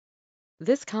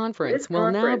This conference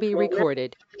will now be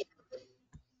recorded.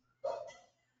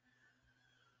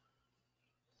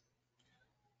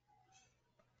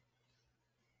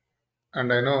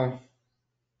 And I know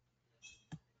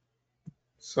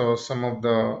some of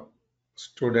the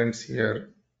students here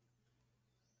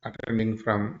attending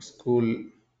from school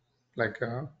like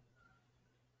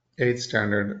 8th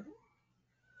standard,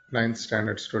 9th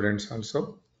standard students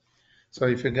also. So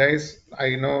if you guys,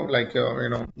 I know like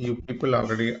you people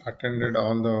already attended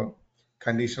all the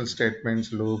conditional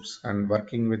statements, loops, and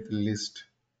working with list,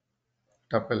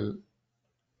 tuple,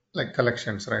 like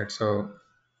collections, right? So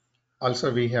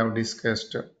also we have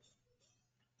discussed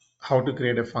how to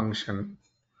create a function,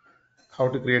 how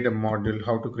to create a module,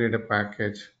 how to create a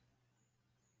package,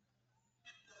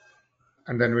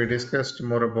 and then we discussed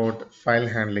more about file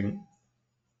handling,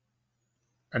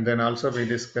 and then also we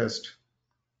discussed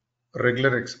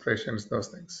regular expressions, those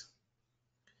things.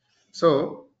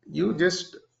 So you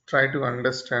just try to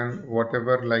understand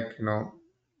whatever, like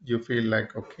you feel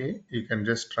like okay, you can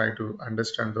just try to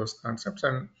understand those concepts,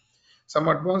 and some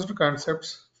advanced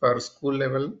concepts for school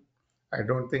level, I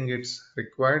don't think it's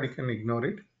required, you can ignore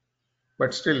it.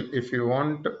 But still, if you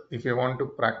want to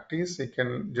practice, you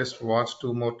can just watch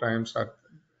two more times or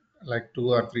like two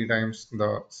or three times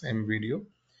the same video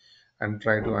and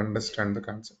try to understand the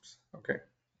concepts. Okay.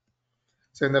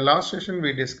 So in the last session,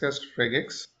 we discussed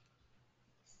regex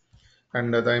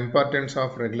and the importance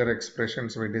of regular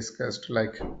expressions. We discussed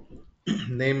like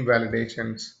name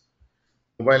validations,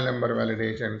 mobile number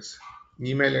validations,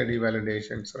 email ID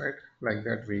validations, right? Like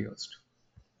that we used.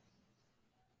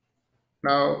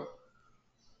 Now,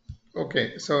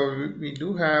 okay, so we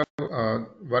do have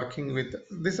working with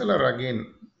this are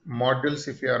again modules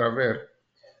if you are aware,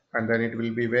 and then it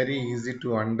will be very easy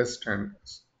to understand.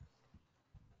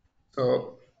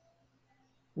 So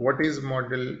what is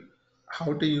module,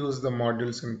 how to use the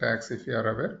module syntax if you are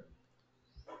aware,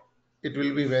 it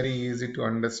will be very easy to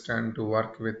understand to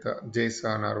work with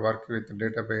JSON or work with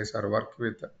database or work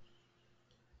with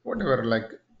whatever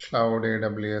like cloud,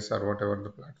 AWS or whatever the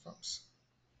platforms,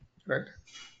 right?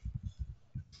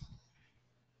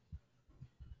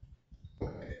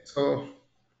 So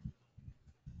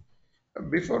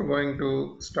before going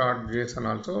to start JSON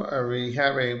also, we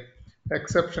have a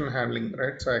exception handling,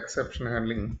 right? So exception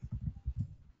handling.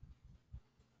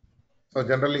 So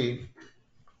generally,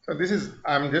 so this is,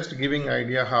 I'm just giving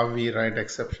idea how we write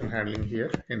exception handling here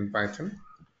in Python.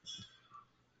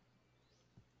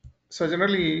 So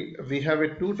generally, we have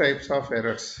a two types of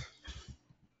errors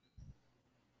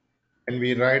when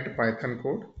we write Python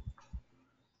code.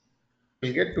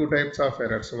 We get two types of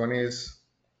errors. One is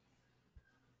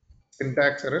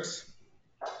syntax errors,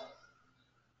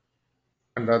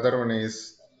 and the other one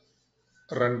is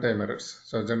runtime errors.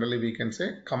 So generally, we can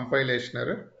say compilation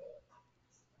error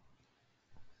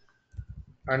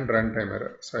and runtime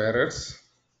error. So errors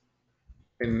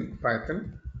in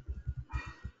Python,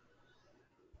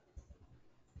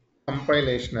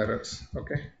 compilation errors,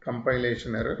 okay,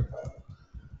 compilation error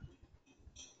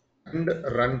and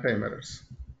runtime errors.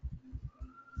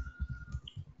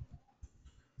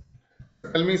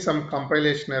 Tell me some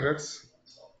compilation errors.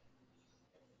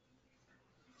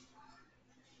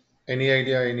 Any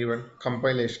idea, anyone?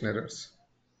 Compilation errors.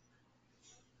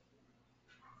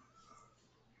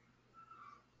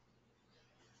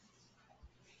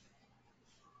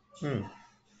 Hmm.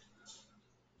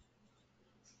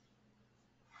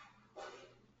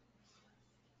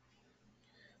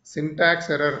 Syntax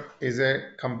error is a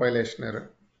compilation error.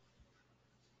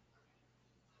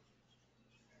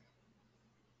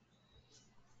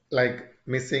 Like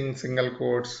missing single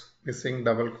quotes, missing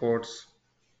double quotes,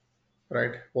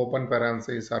 right? Open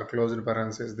parentheses or closed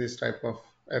parentheses, this type of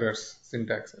errors,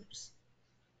 syntax errors.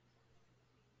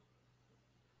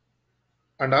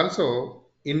 And also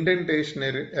indentation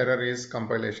error is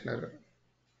compilation error,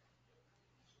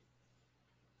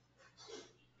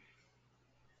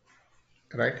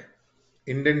 right?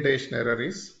 Indentation error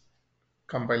is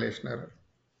compilation error.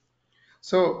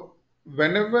 So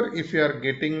whenever if you are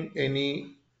getting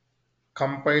any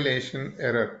compilation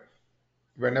error,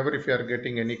 whenever if you are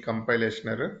getting any compilation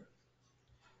error,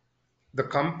 the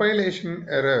compilation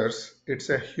errors, it's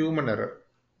a human error.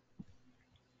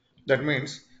 That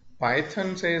means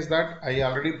Python says that I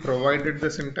already provided the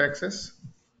syntaxes.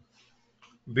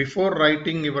 Before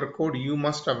writing your code, you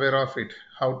must aware of it,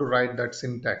 how to write that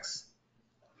syntax.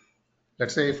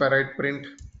 Let's say if I write print,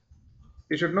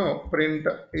 you should know print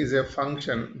is a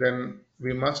function, then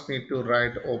we must need to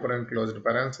write open and closed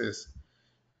parentheses.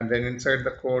 And then inside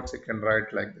the quotes, you can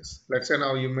write like this. Let's say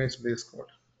now you missed this quote,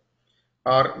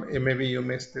 or maybe you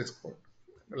missed this quote,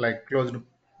 like closed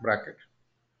bracket.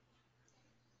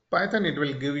 Python, it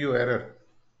will give you error.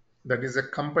 That is a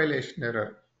compilation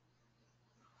error.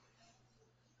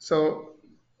 So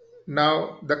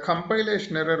now the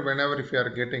compilation error, whenever if you are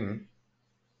getting,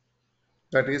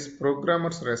 that is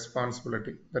programmer's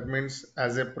responsibility. That means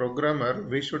as a programmer,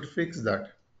 we should fix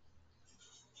that.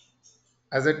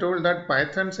 As I told that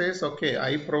Python says, okay,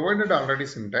 I provided already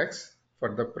syntax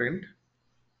for the print.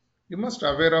 You must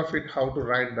aware of it, how to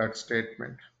write that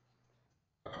statement,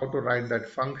 how to write that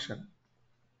function,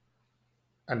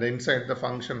 and inside the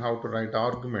function, how to write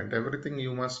argument. Everything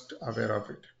you must aware of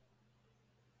it.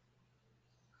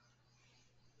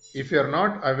 If you are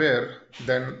not aware,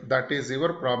 then that is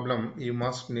your problem. You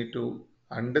must need to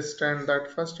understand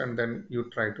that first and then you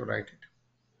try to write it.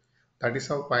 That is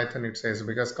how Python it says,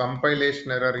 because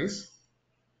compilation error is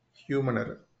human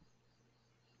error.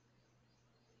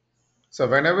 So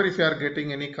whenever if you are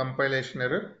getting any compilation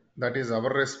error, that is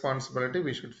our responsibility.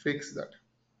 We should fix that.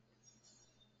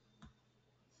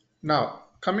 Now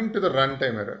coming to the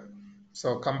runtime error.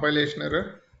 So compilation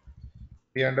error,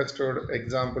 we understood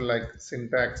example like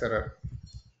syntax error,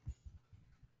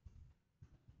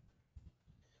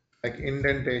 like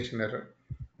indentation error.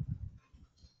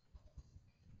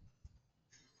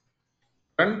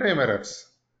 Runtime errors.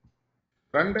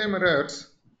 Runtime errors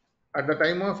at the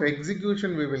time of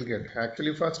execution we will get.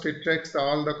 Actually first it checks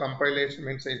all the compilation,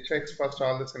 means it checks first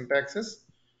all the syntaxes,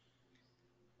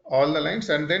 all the lines,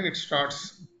 and then it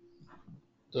starts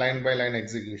line by line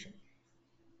execution.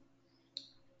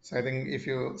 So I think if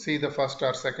you see the first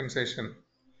or second session,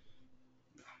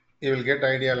 you will get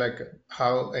idea like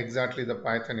how exactly the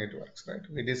Python it works, right?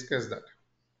 We discussed that.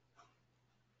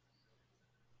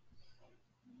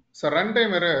 So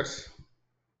runtime errors,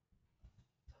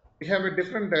 we have a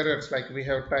different errors, like we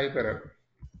have type error.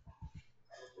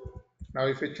 Now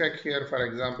if you check here, for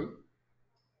example,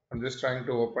 I'm just trying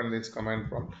to open this command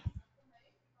prompt.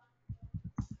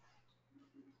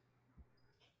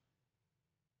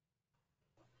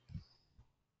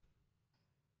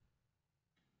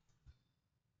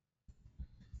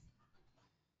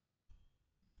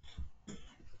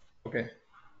 Okay,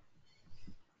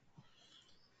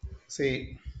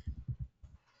 see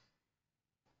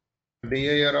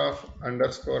dir of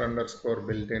underscore underscore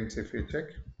built-ins, if you check,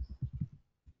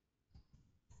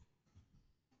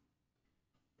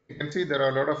 you can see there are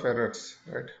a lot of errors,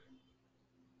 right?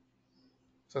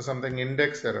 So something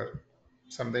index error,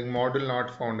 something module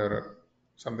not found error,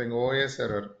 something OS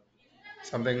error,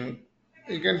 something,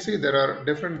 you can see there are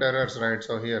different errors, right?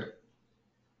 So here,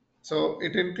 so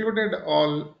it included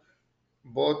all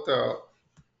both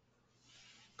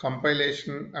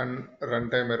compilation and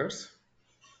runtime errors.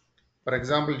 For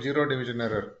example, zero division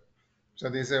error. So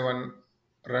this is a one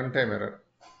runtime error.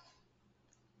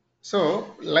 So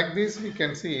like this, we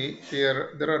can see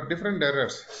here there are different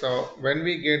errors. So when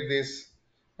we get this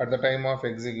at the time of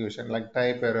execution, like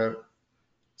type error,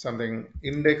 something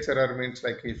index error, means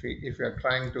like if you are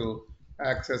trying to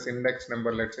access index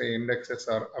number, let's say indexes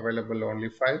are available only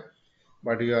 5,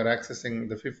 but you are accessing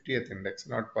the 50th index,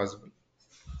 not possible.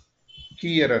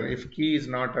 Key error, if key is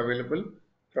not available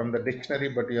from the dictionary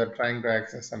but you are trying to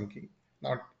access some key,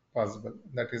 not possible.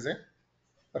 That is a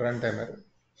runtime error.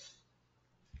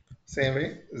 Same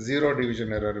way, zero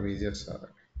division error, we just saw that.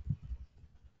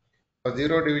 A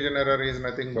zero division error is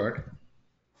nothing but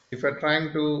if you're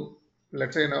trying to,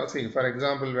 let's say now, see, for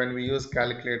example, when we use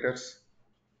calculators,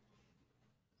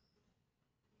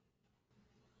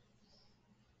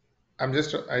 I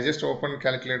just open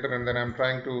calculator and then I'm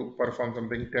trying to perform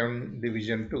something 10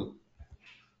 division 2.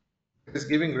 It is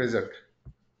giving result.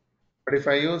 But if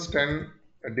I use 10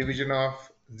 division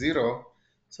of 0,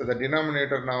 so the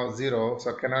denominator now 0,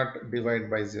 so cannot divide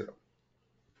by 0.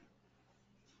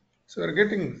 So we're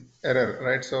getting error,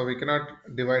 right? So we cannot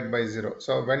divide by 0.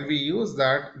 So when we use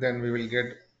that, then we will get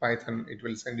Python, it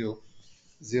will send you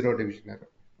zero division error.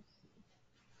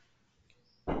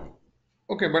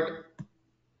 Okay, but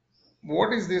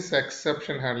what is this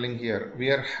exception handling here?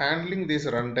 We are handling these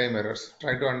runtime errors.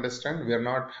 Try to understand, we are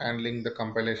not handling the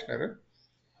compilation error.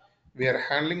 We are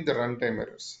handling the runtime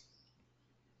errors.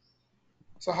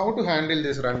 So how to handle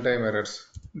these runtime errors?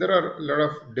 There are a lot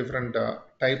of different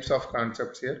types of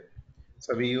concepts here.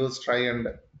 So we use try and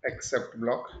except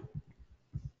block,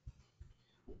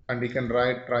 and we can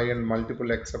write try and multiple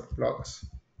except blocks.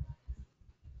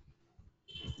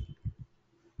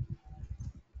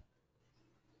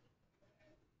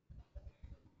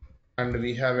 And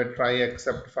we have a try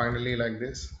except finally like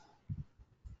this.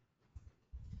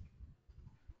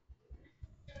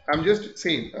 I'm just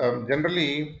see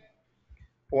generally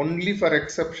only for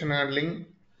exception handling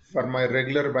for my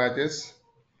regular batches,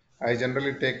 I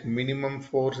generally take minimum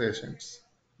 4 sessions.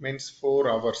 means 4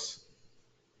 hours,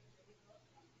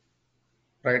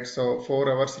 right? So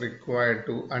 4 hours required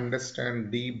to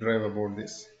understand deep dive about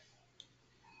this.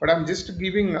 But I'm just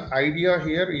giving idea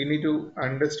here. You need to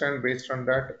understand based on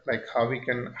that, like how we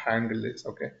can handle this.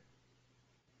 Okay.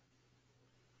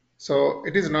 So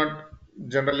it is not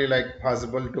generally like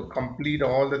possible to complete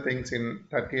all the things in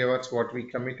 30 hours what we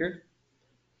committed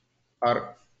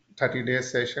or 30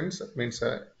 days sessions means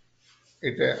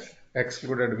it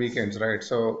excluded weekends, right?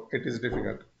 So it is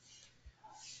difficult.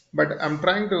 But I'm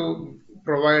trying to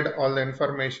provide all the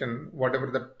information, whatever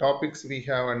the topics we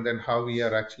have, and then how we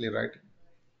are actually writing.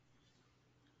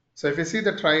 So if you see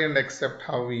the try and accept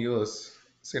how we use,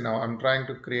 see now I'm trying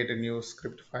to create a new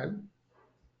script file.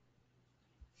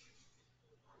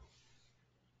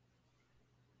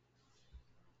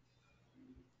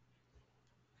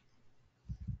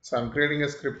 So I'm creating a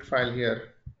script file here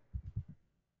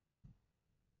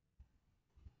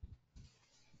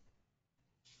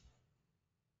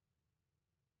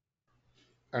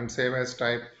and save as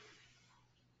type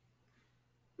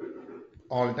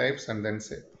all types and then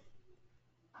save.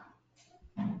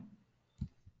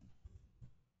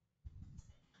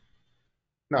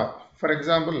 Now, for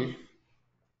example,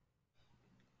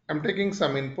 I'm taking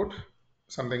some input,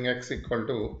 something x equal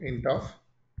to int of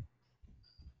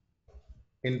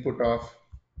input of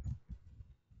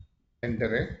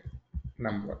enter a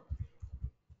number.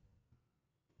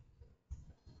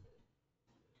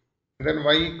 And then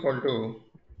y equal to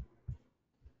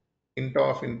int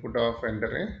of input of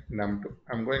enter a num2.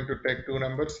 I'm going to take two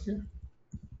numbers here.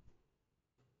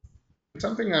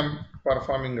 Something I'm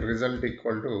performing result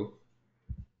equal to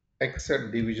x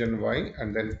at division y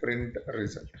and then print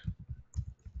result.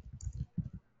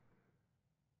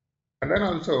 And then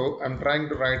also I'm trying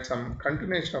to write some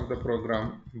continuation of the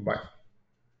program by.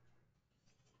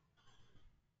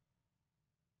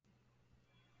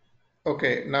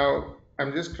 Okay, now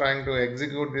I'm just trying to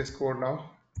execute this code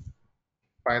now.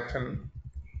 Python.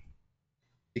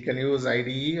 You can use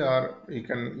IDE or you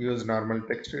can use normal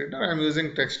text editor. I'm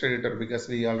using text editor because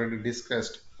we already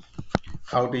discussed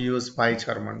how to use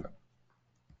PyCharm.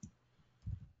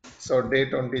 So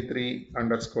day23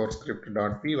 underscore script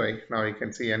dot py. Now you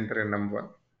can see enter a number.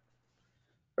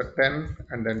 So 10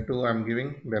 and then 2 I'm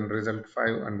giving, then result 5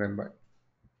 and then by.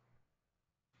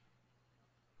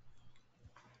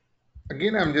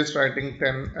 Again I'm just writing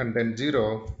 10 and then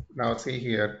 0. Now see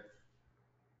here,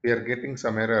 we are getting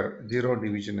some error, 0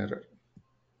 division error.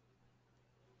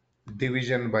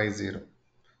 Division by 0.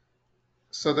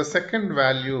 So the second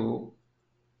value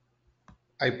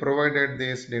I provided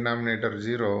this denominator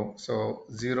 0, so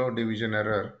 0 division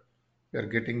error, we are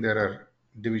getting the error,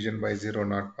 division by 0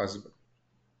 not possible.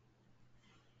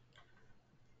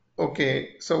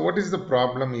 Okay, so what is the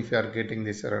problem if you are getting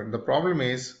this error? The problem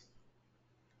is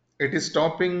it is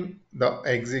stopping the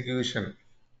execution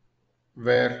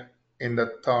where in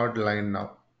the third line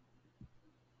now.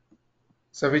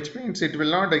 So which means it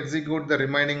will not execute the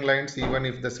remaining lines even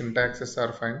if the syntaxes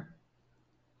are fine.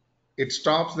 It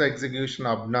stops the execution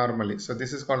abnormally. So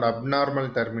this is called abnormal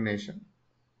termination.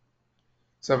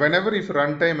 So whenever if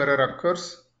runtime error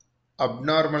occurs,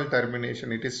 abnormal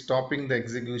termination, it is stopping the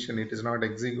execution, it is not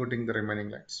executing the remaining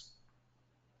lines.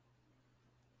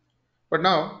 But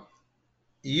now,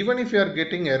 even if you are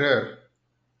getting error,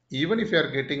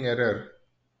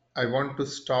 I want to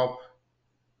stop,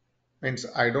 means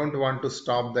I don't want to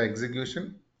stop the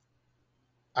execution.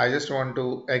 I just want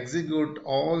to execute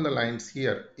all the lines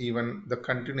here, even the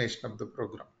continuation of the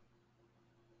program.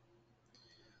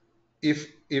 If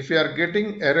you are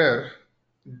getting error,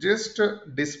 just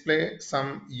display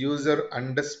some user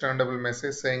understandable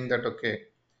message saying that okay,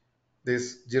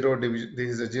 this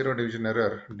is a zero division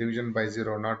error, division by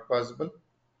zero not possible.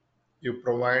 You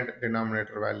provide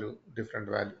denominator value different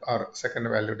value or second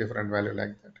value different value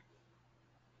like that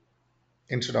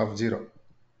instead of zero.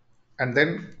 And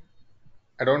then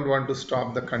I don't want to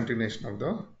stop the continuation of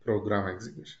the program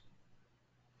execution.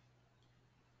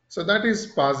 So that is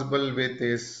possible with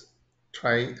this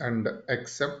try and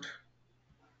except.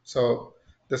 So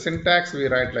the syntax we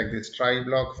write like this: try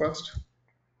block first.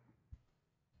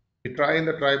 We try in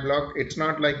the try block. It's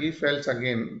not like if else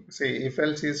again. See, if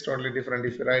else is totally different.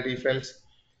 If you write if else,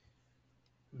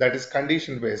 that is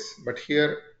condition based. But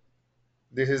here,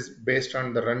 this is based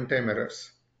on the runtime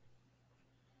errors.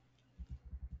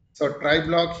 So try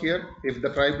block here. If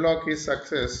the try block is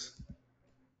success,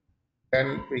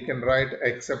 then we can write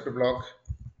except block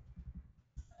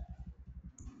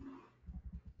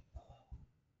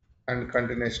and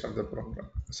continuation of the program.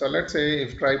 So let's say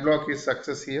if try block is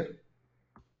success here,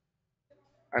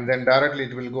 and then directly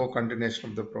it will go continuation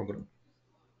of the program.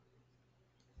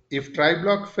 If try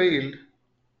block failed,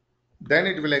 then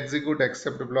it will execute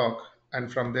except block,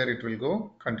 and from there it will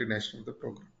go continuation of the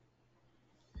program.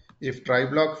 If try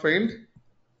block failed,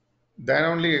 then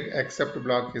only except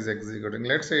block is executing.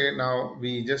 Let's say now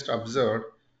we just observed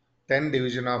 10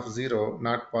 division of 0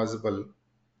 not possible.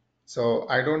 So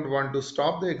I don't want to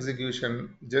stop the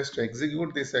execution, just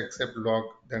execute this except block,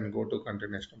 then go to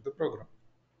continuation of the program.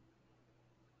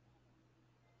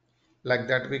 Like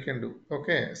that we can do.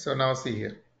 Okay, so now see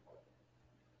here.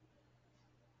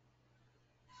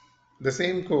 The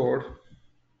same code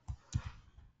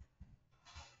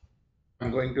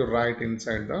I'm going to write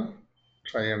inside the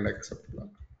try and except block.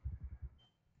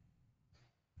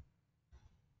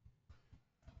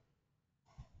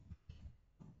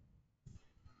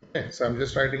 Okay, so I'm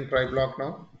just writing try block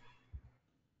now.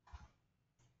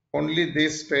 Only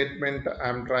this statement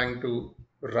I'm trying to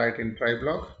write in try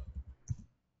block,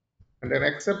 and then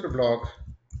except block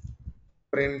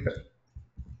print.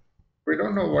 We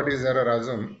don't know what is error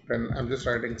assume, then I'm just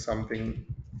writing something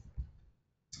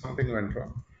went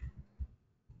wrong.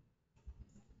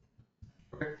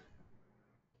 Okay.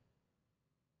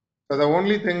 So the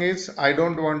only thing is I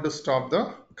don't want to stop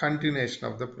the continuation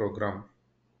of the program.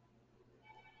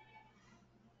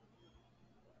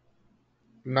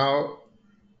 Now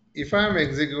if I am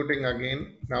executing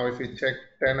again, now if you check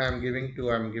 10 I am giving, 2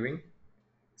 I am giving,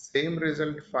 same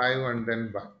result 5 and then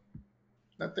 1.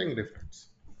 Nothing difference.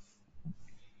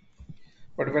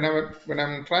 But when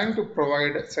I'm trying to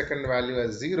provide second value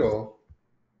as 0,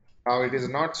 now it is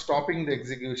not stopping the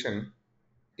execution.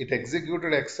 It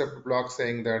executed except block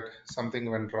saying that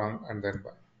something went wrong and then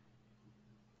 1.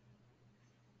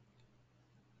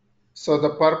 So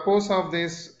the purpose of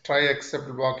this try except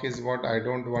block is what? I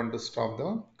don't want to stop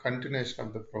the continuation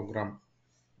of the program.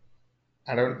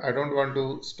 I don't want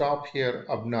to stop here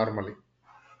abnormally.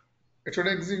 It should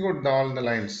execute all the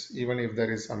lines even if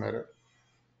there is some error.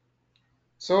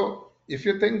 So if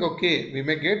you think, okay, we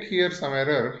may get here some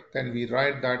error, then we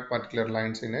write that particular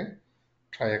lines in a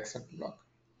try except block.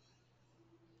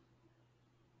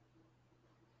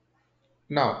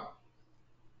 Now,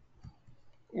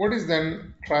 what is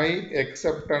then try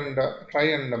except and try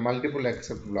and multiple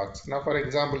except blocks? Now, for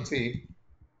example, see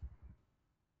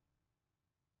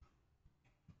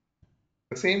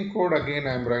the same code again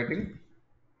I am writing,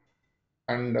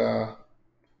 and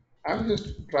I'm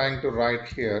just trying to write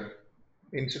here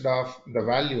instead of the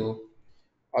value,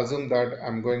 assume that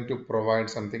I'm going to provide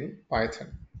something Python.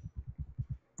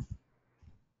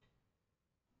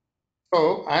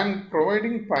 So I'm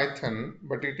providing Python,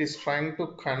 but it is trying to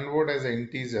convert as an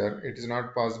integer. It is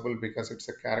not possible because it's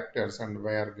a characters and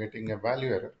we are getting a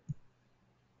value error.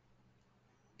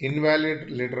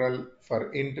 Invalid literal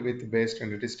for int with base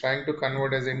 10. It is trying to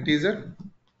convert as integer,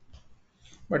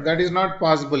 but that is not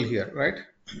possible here, right?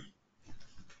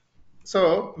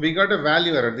 So we got a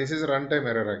value error. This is a runtime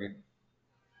error again.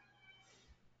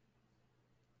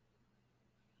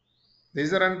 This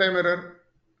is a runtime error.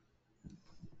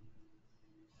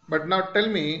 But now tell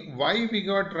me why we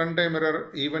got runtime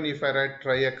error even if I write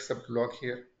try except block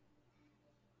here.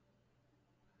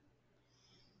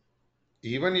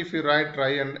 Even if you write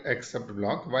try and except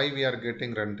block, why we are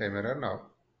getting runtime error now?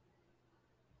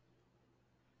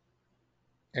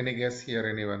 Any guess here,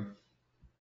 anyone?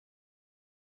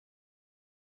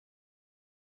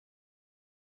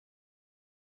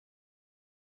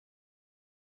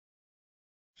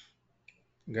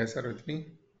 Guys are with me?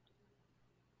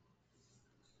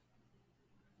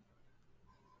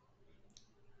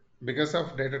 Because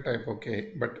of data type,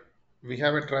 okay, but we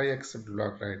have a try except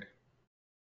block, right?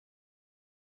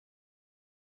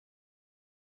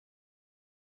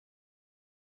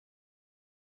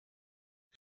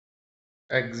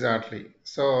 Exactly.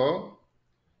 So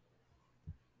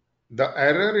the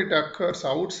error it occurs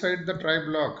outside the try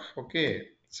block. Okay.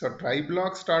 So try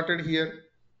block started here,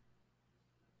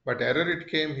 but error it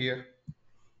came here.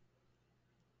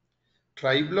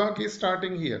 Try block is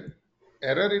starting here.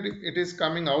 Error it is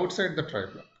coming outside the try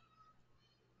block.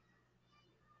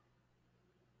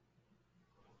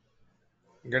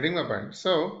 Getting my point?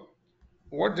 So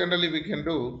what generally we can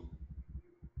do,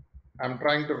 I'm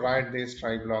trying to write this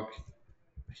try block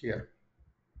here.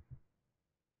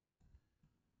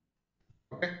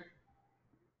 Okay.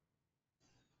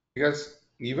 Because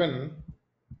even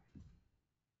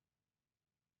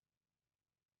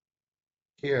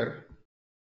here,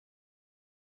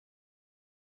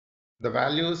 the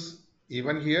values,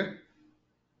 even here,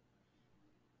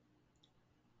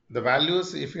 the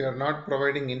values, if you are not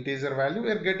providing integer value, we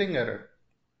are getting error.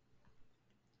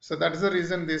 So that's the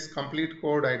reason this complete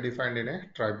code I defined in a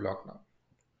try block now.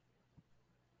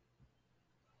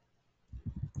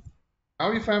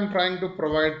 Now if I'm trying to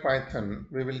provide Python,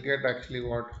 we will get actually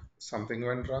what something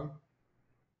went wrong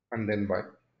and then why.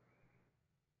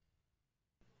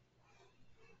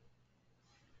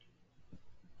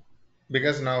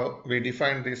 Because now we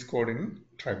defined this code in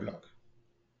try block.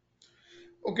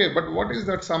 Okay, but what is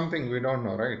that something we don't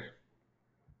know, right?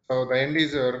 So the end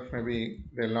user maybe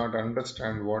they'll not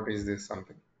understand what is this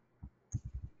something.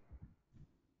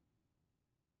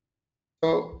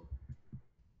 So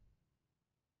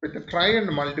with the try and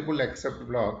multiple except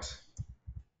blocks,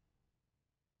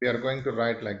 we are going to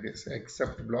write like this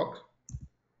except block.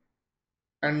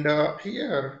 And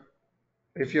here,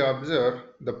 if you observe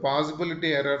the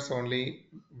possibility errors only,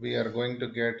 we are going to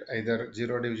get either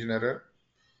zero division error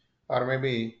or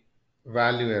maybe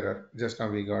value error. Just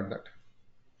now we got that.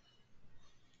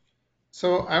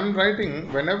 So I'm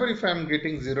writing whenever if I'm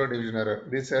getting zero division error,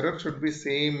 this error should be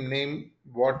same name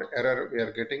what error we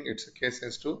are getting. It's a case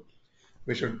S2.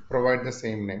 We should provide the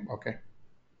same name. Okay.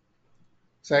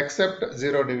 So except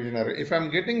zero division error. If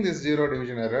I'm getting this zero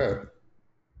division error,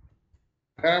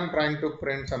 then I'm trying to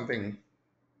print something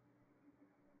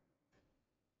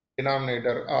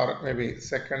denominator or maybe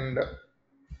second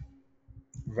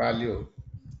value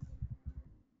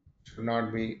should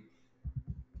not be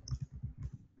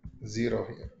zero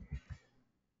here.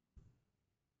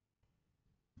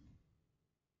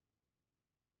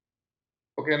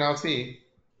 Okay, now see,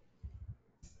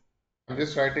 I'm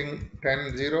just writing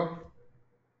 10 0.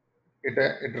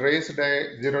 It raised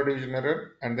a zero division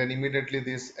error and then immediately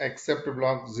this except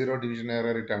block zero division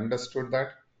error, it understood that.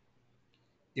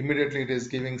 Immediately it is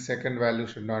giving second value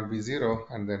should not be zero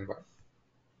and then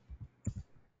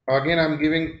 1. Again, I'm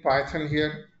giving Python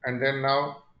here and then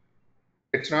now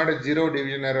it's not a zero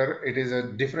division error, it is a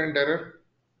different error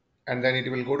and then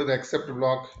it will go to the except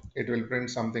block, it will print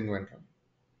something went wrong.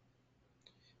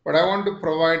 But I want to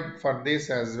provide for this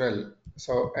as well.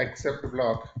 So except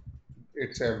block,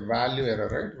 it's a value error,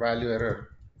 right? Value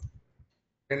error.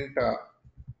 Print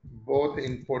both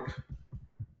input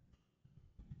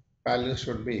values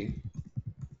should be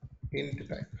int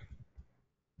type.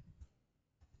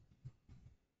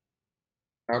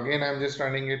 Again, I'm just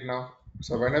running it now.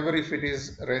 So whenever if it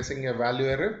is raising a value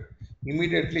error,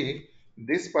 immediately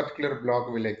this particular block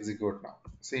will execute now.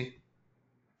 See,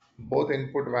 both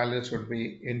input values should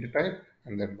be int type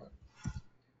and then 1.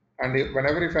 And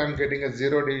whenever if I'm getting a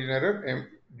zero division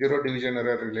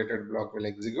error related block will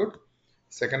execute.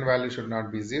 Second value should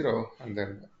not be 0 and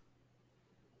then 1.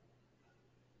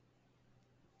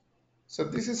 So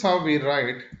this is how we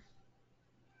write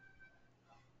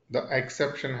the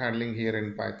exception handling here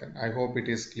in Python. I hope it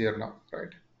is clear now, right?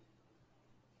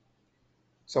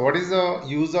 So what is the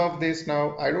use of this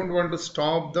now? I don't want to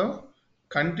stop the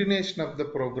continuation of the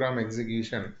program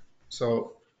execution.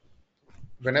 So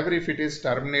whenever if it is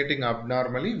terminating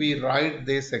abnormally, we write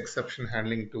this exception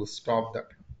handling to stop that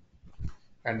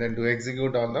and then to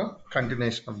execute on the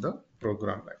continuation of the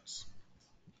program lines.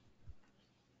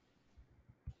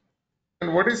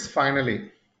 And what is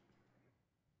finally?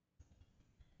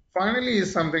 Finally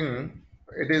is something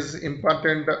it is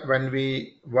important when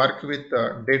we work with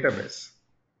the database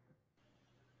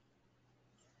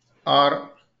or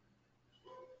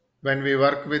when we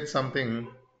work with something.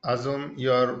 Assume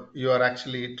you are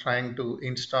actually trying to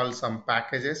install some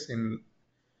packages in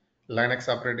Linux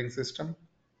operating system,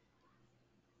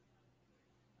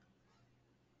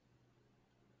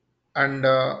 and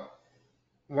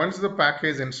once the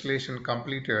package installation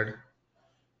completed,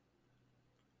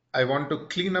 I want to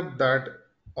clean up that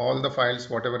all the files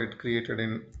whatever it created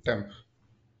in temp.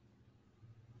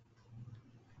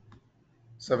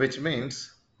 So which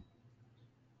means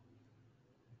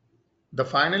the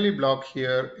finally block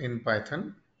here in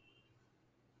Python,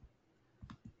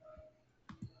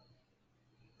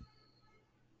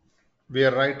 we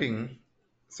are writing.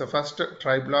 So first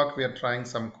try block, we are trying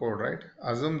some code, right?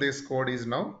 Assume this code is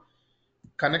now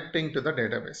connecting to the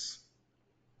database.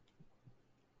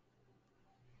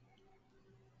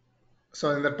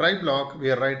 So in the try block,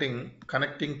 we are writing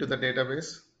connecting to the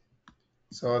database.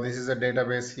 So this is a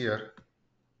database here.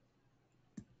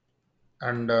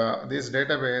 And this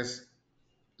database,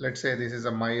 let's say this is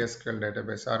a MySql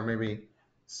database or maybe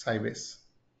Sybase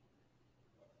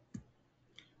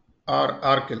or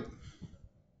Oracle.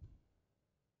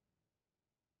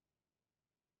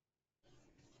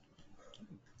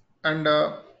 And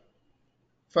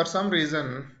for some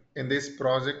reason in this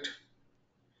project,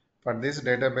 for this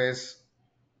database,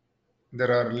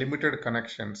 there are limited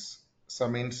connections. So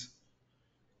means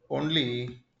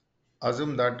only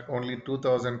assume that only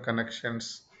 2000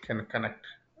 connections can connect.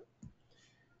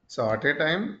 So at a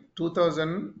time,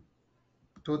 2000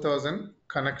 2000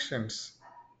 connections.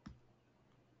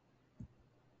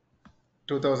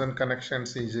 2000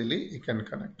 connections easily you can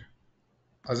connect.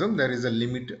 Assume there is a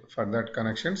limit for that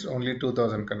connections, only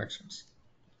 2000 connections.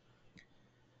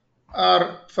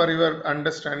 Or for your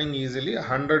understanding easily,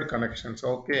 100 connections.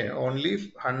 Okay, only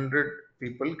 100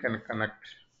 people can connect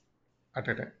at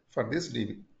a time for this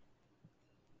DB.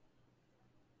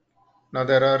 Now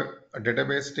there are a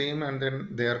database team and then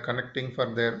they are connecting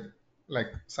for their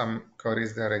like some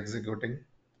queries they are executing,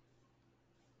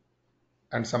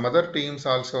 and some other teams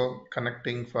also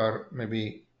connecting for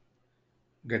maybe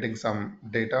getting some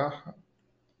data,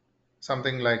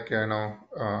 something like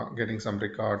getting some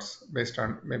records based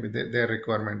on maybe their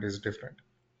requirement is different.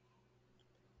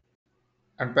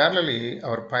 And parallelly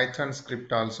our Python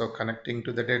script also connecting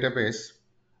to the database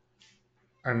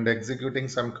and executing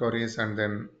some queries, and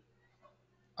then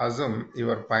assume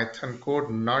your Python code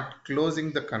not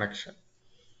closing the connection.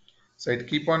 So it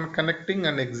keep on connecting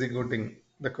and executing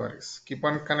the queries, keep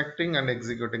on connecting and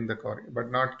executing the query, but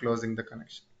not closing the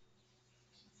connection.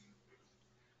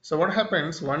 So what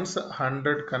happens once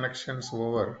 100 connections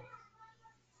over,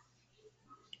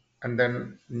 and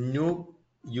then new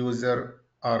user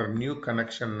or new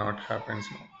connection not happens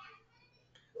now.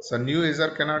 So new user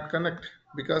cannot connect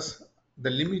because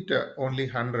the limit only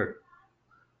 100.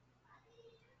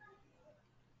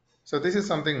 So this is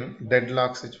something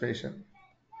deadlock situation.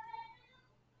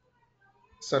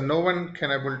 So no one can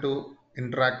able to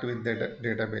interact with the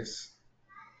database.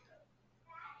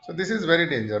 So this is very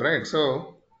danger, right?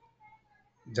 So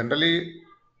generally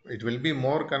it will be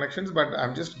more connections, but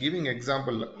I'm just giving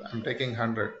example. I'm taking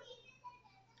 100.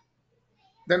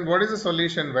 Then what is the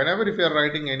solution? Whenever if you are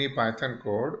writing any Python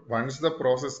code, once the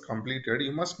process completed,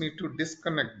 you must need to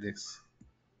disconnect this.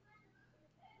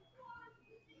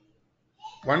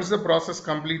 Once the process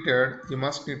completed, you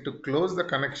must need to close the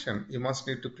connection. You must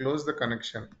need to close the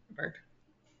connection, right?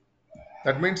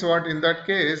 That means what? In that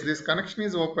case, this connection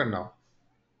is open now.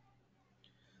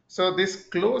 So this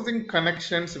closing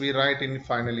connections we write in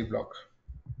finally block.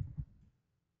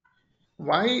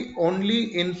 Why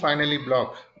only in finally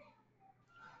block?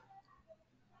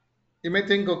 You may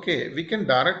think, okay, we can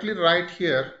directly write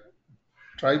here.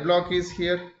 Try block is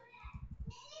here.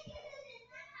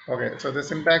 Okay, so the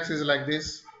syntax is like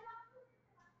this.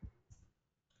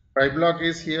 Try block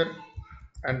is here,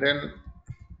 and then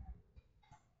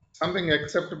something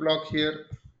except block here,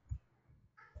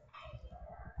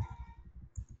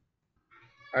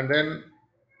 and then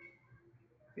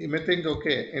you may think,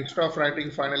 okay, instead of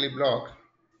writing finally block,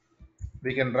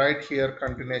 we can write here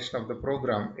continuation of the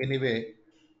program. Anyway,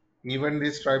 even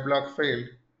this try block failed,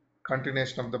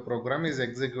 continuation of the program is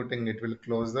executing, it will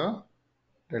close the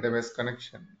database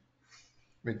connection.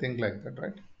 We think like that,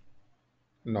 right?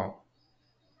 No.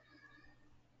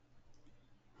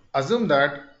 Assume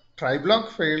that try block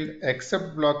failed,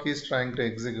 except block is trying to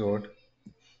execute,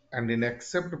 and in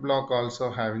except block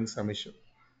also having some issue.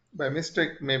 By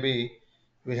mistake, maybe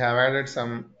we have added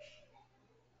some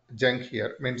junk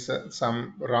here, means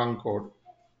some wrong code.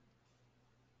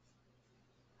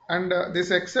 And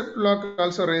this except block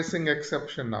also raising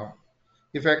exception now.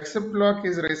 If except block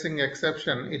is raising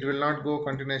exception, it will not go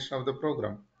continuation of the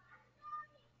program.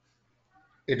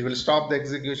 It will stop the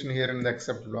execution here in the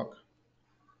except block.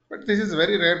 But this is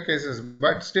very rare cases,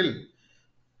 but still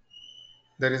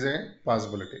there is a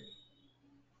possibility.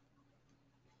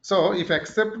 So if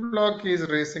except block is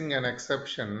raising an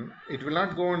exception, it will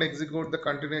not go and execute the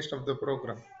continuation of the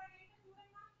program.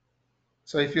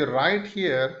 So if you write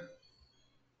here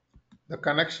the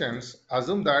connections,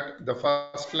 assume that the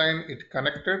first line it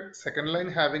connected, second line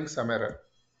having some error.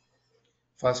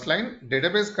 First line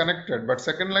database connected, but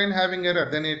second line having error,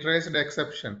 then it raised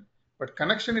exception. But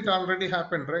connection it already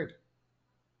happened, right?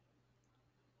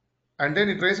 And then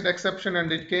it raised exception and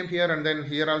it came here, and then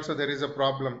here also there is a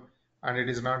problem and it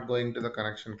is not going to the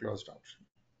connection closed option.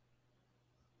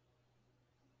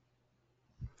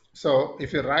 So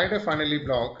if you write a finally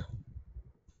block,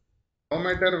 no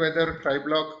matter whether try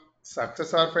block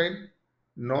success or fail,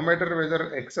 no matter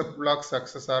whether except block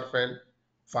success or fail,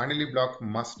 finally block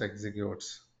must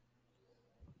executes.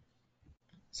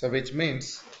 So which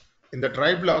means in the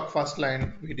try block first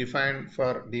line we defined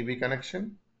for DB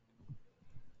connection.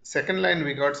 Second line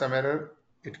we got some error.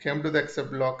 It came to the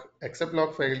except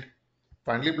block failed.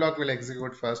 Finally block will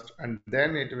execute first and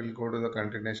then it will go to the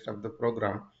continuation of the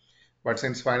program. But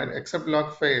since final except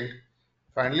block failed,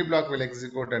 finally block will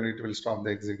execute and it will stop the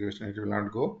execution. It will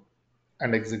not go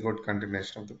and execute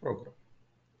continuation of the program.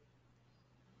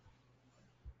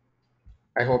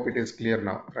 I hope it is clear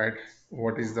now, right?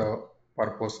 What is the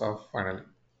purpose of finally?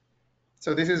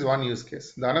 So this is one use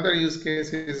case. The another use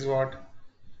case is what?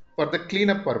 For the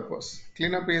cleanup purpose.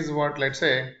 Cleanup is what? Let's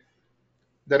say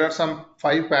there are some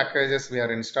 5 packages we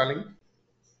are installing,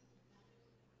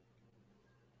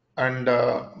 and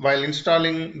while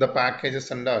installing the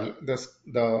packages and all,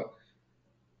 the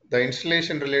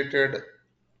installation related,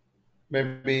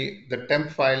 maybe the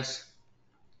temp files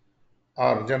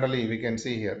are generally, we can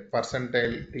see here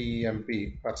percentile temp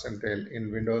percentile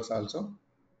in Windows also.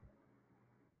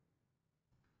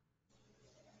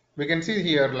 We can see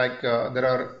here like there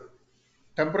are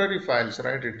temporary files,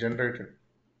 right? It generated.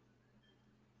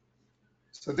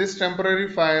 So these temporary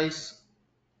files,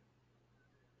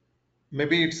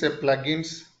 maybe it's a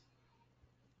plugins,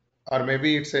 or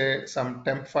maybe it's a some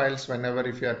temp files whenever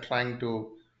if you are trying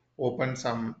to open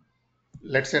some,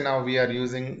 let's say now we are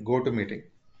using GoToMeeting.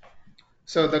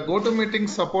 So the GoToMeeting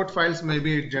support files,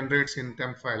 maybe it generates in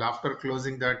temp file. After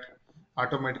closing that,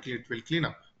 automatically it will clean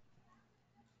up.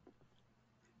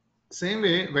 Same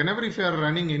way, whenever if you are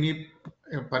running any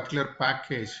particular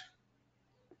package,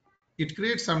 it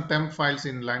creates some temp files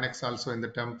in Linux also in the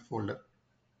temp folder.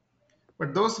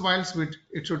 But those files which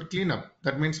it should clean up.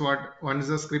 That means what? Once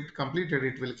the script completed,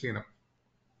 it will clean up.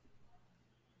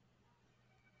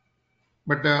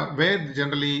 But where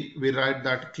generally we write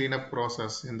that cleanup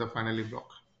process in the finally block.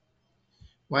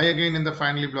 Why again in the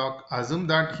finally block? Assume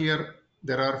that here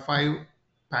there are 5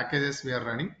 packages we are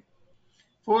running.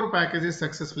 4 packages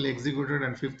successfully executed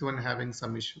and fifth one having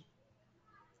some issue.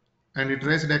 And it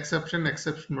raised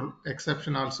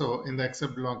exception also in the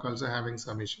except block also having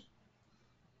some issue.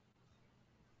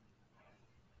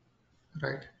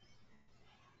 Right.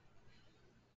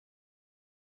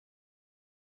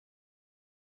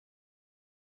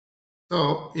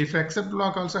 So if except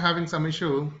block also having some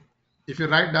issue, if you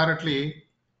write directly,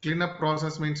 cleanup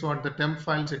process means what? The temp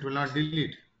files it will not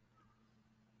delete.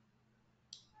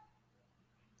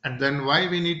 And then why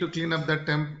we need to clean up that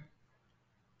temp?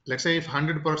 Let's say if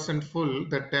 100% full,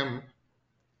 the temp,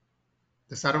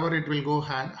 the server it will go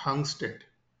hung state.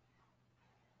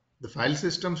 The file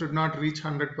system should not reach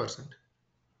 100%.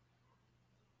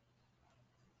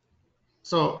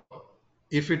 So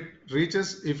if it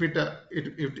reaches, if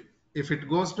it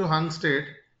goes to hung state,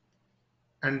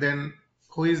 and then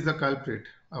who is the culprit?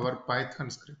 Our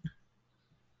Python script.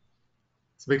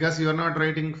 It's because you are not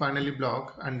writing finally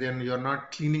block, and then you are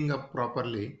not cleaning up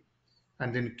properly,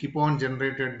 and then keep on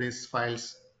generated these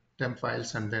files, temp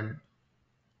files, and then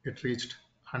it reached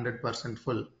 100%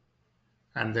 full.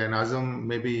 And then assume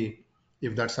maybe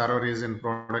if that server is in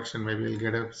production, maybe we'll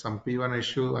get some P1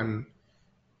 issue, and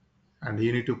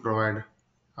you need to provide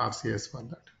RCS for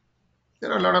that.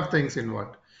 There are a lot of things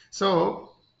involved.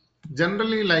 So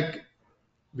generally, like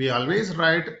we always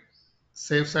write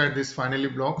safe side these finally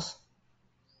blocks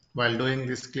while doing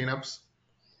these cleanups,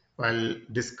 while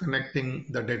disconnecting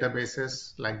the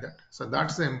databases like that. So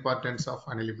that's the importance of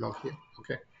finally block here.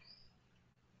 Okay.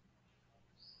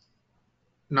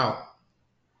 Now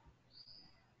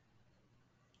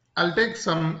I'll take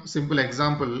some simple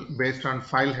example based on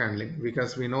file handling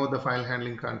because we know the file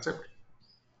handling concept.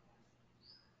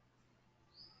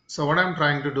 So what I'm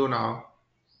trying to do now,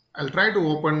 I'll try to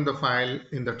open the file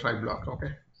in the try block.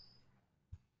 Okay.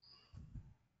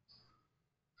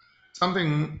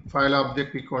 Something file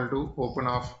object equal to open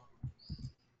of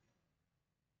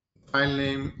file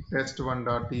name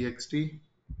test1.txt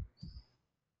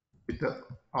with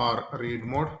or read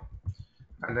mode,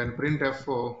 and then printf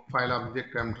file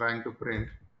object I'm trying to print,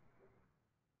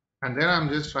 and then I'm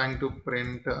just trying to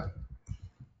print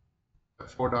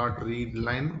 4.read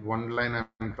line, one line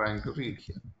I'm trying to read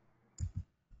here,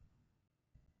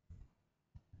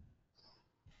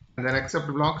 and then except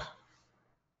block.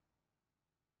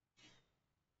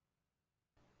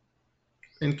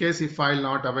 In case if file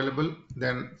not available,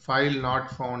 then file not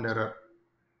found error.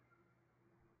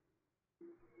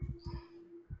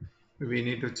 We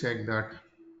need to check that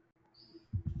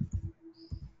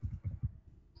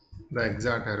the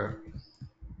exact error.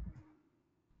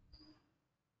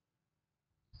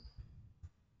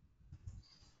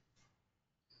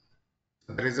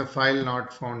 There is a file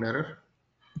not found error.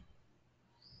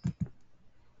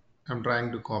 I'm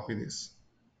trying to copy this.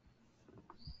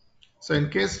 So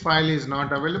in case file is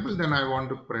not available, then I want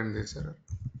to print this error.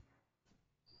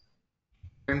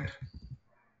 Print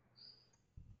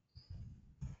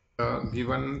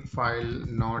given file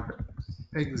not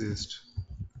exist.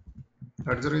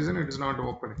 That's the reason it is not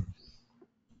opening.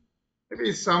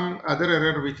 Maybe some other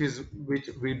error which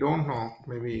we don't know.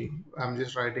 Maybe I'm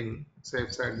just writing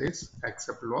safe side this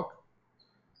except block.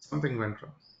 Something went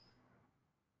wrong.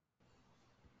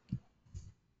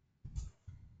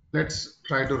 Let's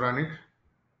try to run it.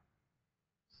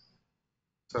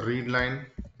 So read line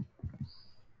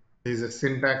is a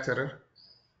syntax error.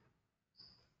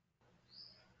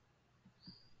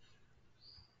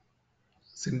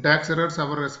 Syntax errors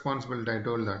our responsibility. I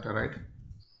told that, all right.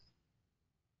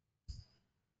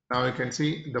 Now you can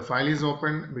see the file is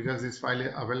open because this file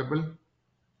is available.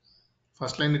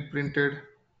 First line it printed,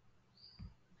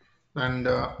 and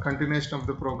continuation of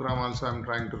the program also I'm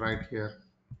trying to write here.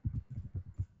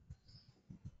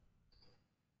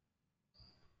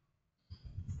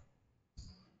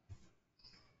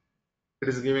 It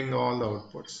is giving all the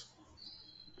outputs.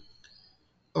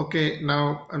 Okay,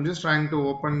 now I'm just trying to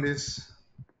open this.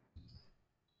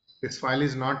 This file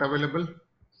is not available,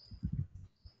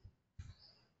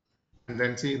 and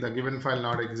then see the given file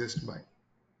not exist by.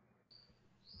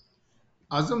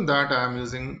 Assume that I am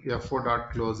using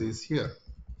f4.close is here.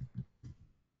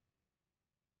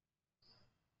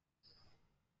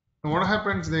 Now what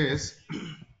happens is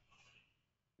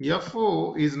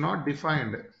f4 is not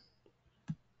defined.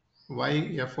 Why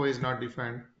f4 is not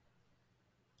defined?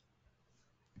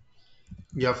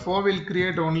 F4 will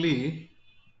create only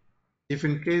if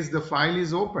in case the file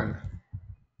is opened.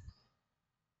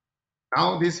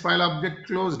 Now this file object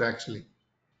closed actually.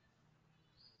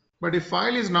 But if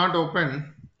file is not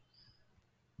open,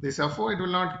 this FO it will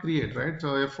not create, right?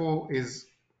 So FO is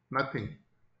nothing.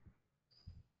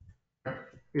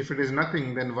 If it is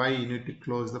nothing, then why you need to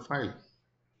close the file?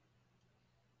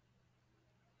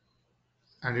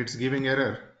 And it's giving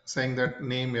error saying that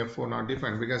name FO not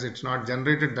defined because it's not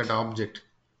generated that object,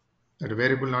 that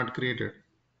variable not created.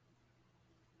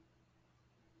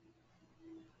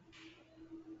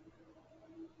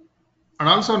 And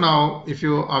also now if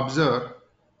you observe,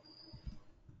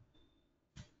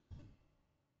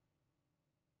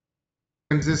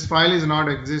 since this file is not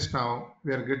exist now,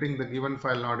 we are getting the given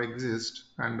file not exist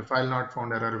and file not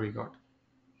found error we got.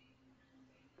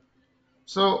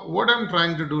 So what I'm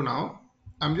trying to do now,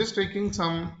 I'm just taking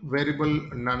some variable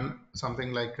none,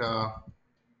 something like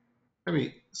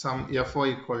maybe some FO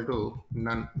equal to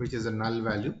none, which is a null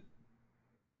value.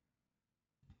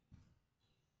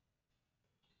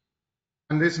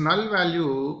 And this null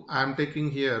value I'm taking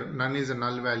here, none is a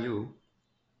null value.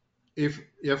 If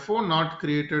FO not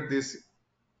created this,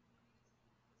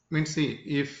 means see,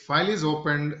 if file is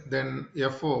opened, then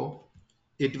FO,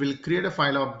 it will create a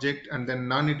file object and then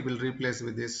none it will replace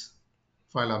with this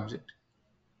file object.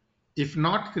 If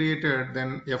not created,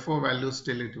 then FO value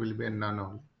still it will be a none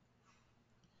only.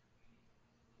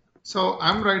 So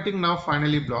I'm writing now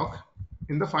finally block.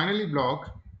 In the finally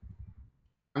block,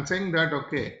 I'm saying that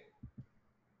okay,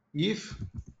 if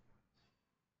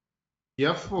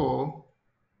FO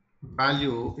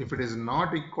value, if it is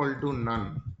not equal to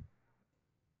none,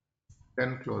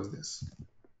 then close this.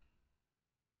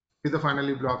 See the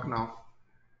finally block now.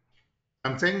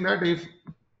 I'm saying that if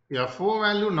FO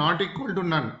value not equal to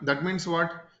none, that means what?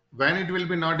 When it will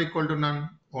be not equal to none?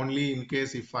 Only in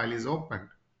case if file is opened.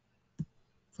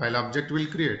 File object will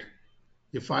create.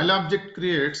 If file object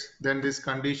creates, then this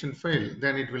condition fail,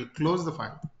 then it will close the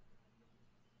file.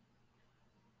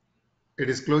 It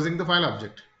is closing the file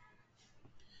object.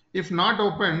 If not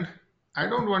opened, I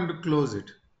don't want to close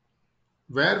it.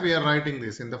 Where we are writing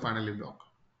this in the finally block.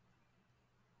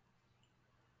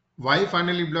 Why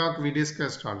finally block we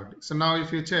discussed already. So now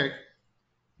if you check,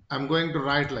 I'm going to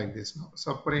write like this now.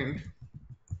 So print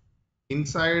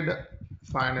inside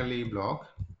finally block,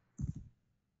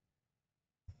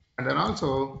 and then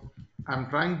also I'm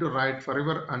trying to write for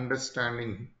your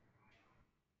understanding,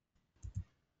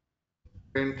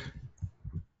 print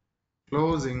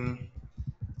closing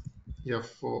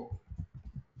F4.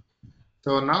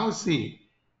 So now see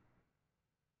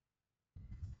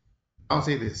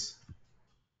this.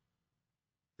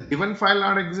 The given file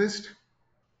not exist.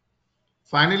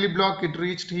 Finally block it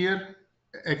reached here.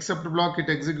 Except block it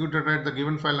executed at the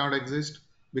given file not exist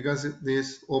because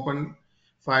this open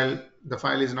file, the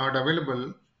file is not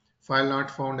available. File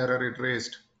not found error it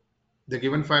raised. The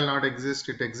given file not exist,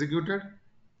 it executed,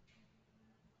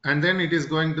 and then it is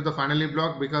going to the finally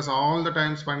block because all the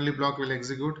times finally block will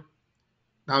execute.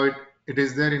 Now it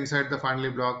is there inside the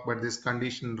finally block, but this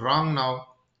condition wrong now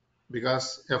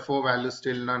because FO value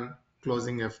still none,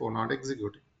 closing FO not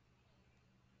executing.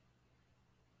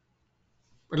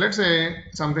 But let's say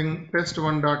something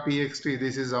test1.txt,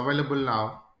 this is available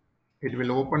now. It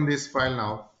will open this file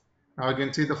now. Now you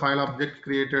can see the file object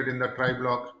created in the try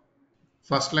block.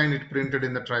 First line it printed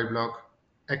in the try block.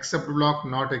 Except block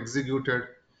not executed.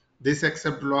 This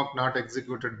except block not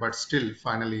executed, but still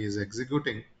finally is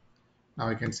executing. Now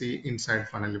you can see inside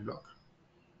finally block.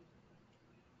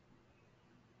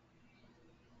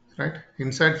 Right?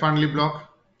 Inside finally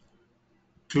block,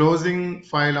 closing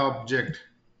file object,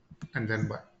 and then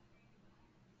by.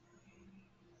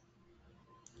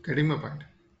 Getting my point?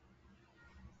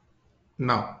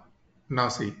 Now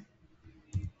see,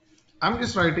 I'm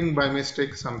just writing by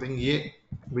mistake something A,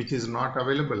 which is not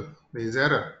available. There is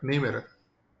error, name error.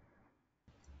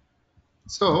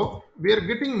 So we are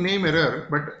getting name error,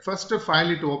 but first file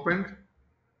it opened,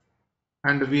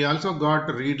 and we also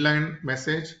got read line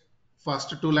message.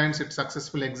 First two lines it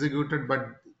successfully executed,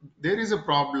 but there is a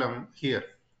problem here.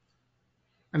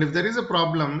 And if there is a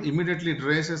problem, immediately it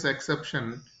raises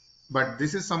exception. But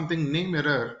this is something name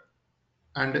error,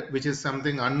 and which is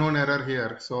something unknown error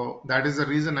here. So that is the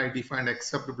reason I defined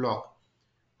except block.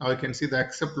 Now you can see the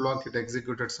except block, it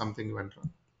executed, something went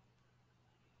wrong.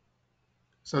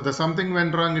 So the something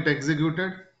went wrong, it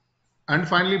executed, and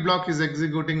finally block is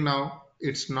executing now.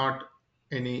 It's not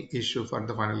any issue for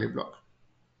the finally block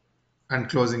and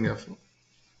closing F.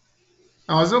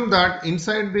 Now assume that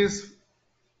inside this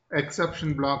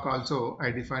exception block also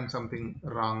I defined something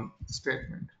wrong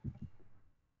statement.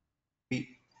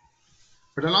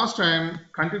 But the last time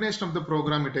continuation of the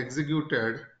program it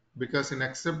executed, because in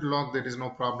except block there is no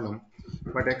problem,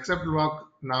 but except block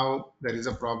now there is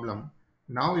a problem.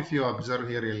 Now if you observe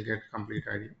here, you'll get complete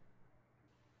idea.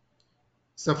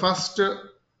 So first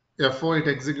FO it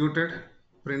executed,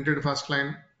 printed first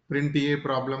line, print A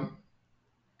problem.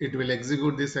 It will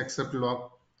execute this except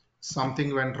block.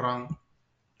 Something went wrong,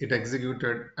 it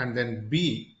executed, and then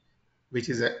B, which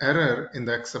is an error in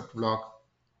the except block,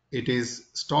 it is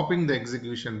stopping the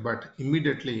execution, but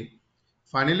immediately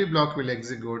finally block will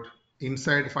execute.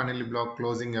 Inside finally block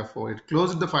closing FO, it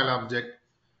closed the file object.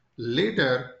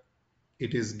 Later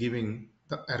it is giving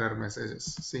the error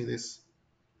messages. See this.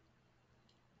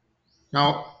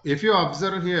 Now if you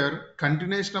observe here,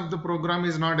 continuation of the program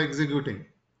is not executing,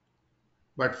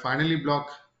 but finally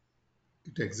block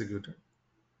it executed.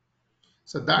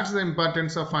 So that's the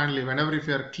importance of finally. Whenever if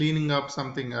you are cleaning up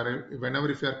something, or whenever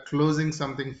if you are closing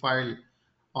something, file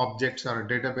objects or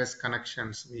database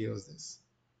connections, we use this.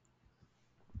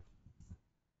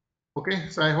 Okay,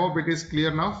 so I hope it is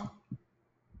clear now.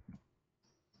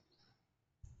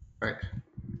 Right.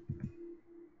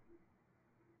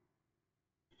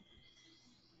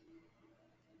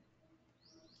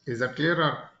 Is that clear,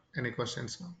 or any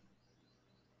questions now?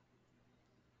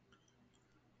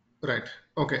 Right.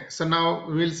 Okay, so now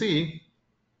we'll see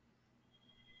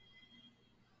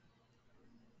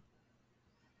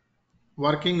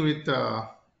working with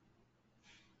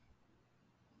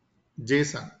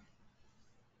JSON.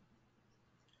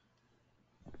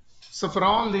 So for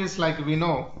all this, like we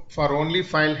know, for only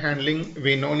file handling,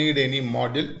 we no need any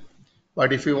module.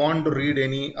 But if you want to read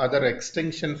any other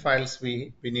extension files,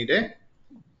 we need a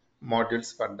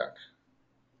modules for that.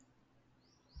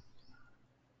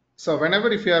 So whenever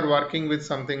if you are working with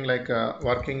something like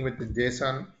working with the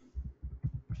JSON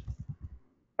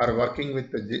or working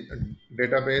with the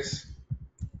database,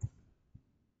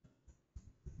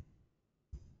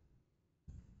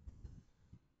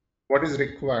 what is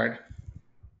required?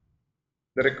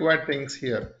 The required things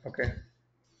here, okay?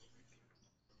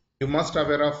 You must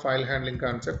aware of file handling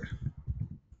concept,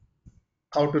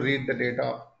 how to read the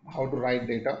data, how to write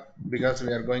data, because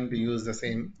we are going to use the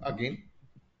same again.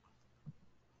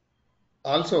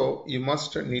 Also, you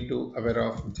must need to aware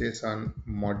of JSON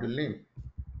module name.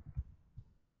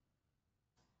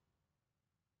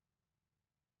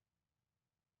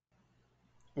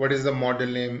 What is the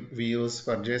module name we use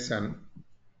for JSON,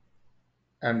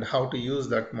 and how to use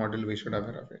that module, we should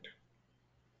aware of it.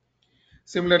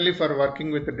 Similarly, for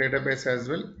working with the database as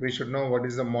well, we should know what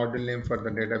is the module name for the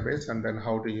database and then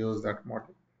how to use that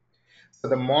module. So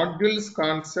the modules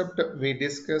concept we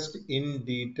discussed in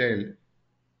detail.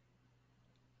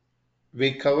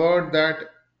 We covered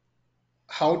that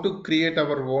how to create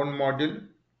our own module,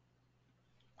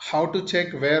 how to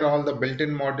check where all the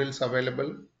built-in modules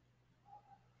available,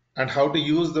 and how to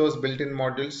use those built-in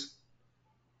modules.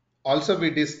 Also, we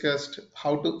discussed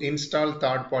how to install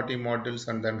third-party modules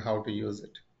and then how to use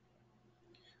it.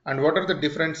 And what are the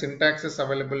different syntaxes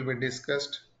available? We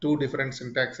discussed two different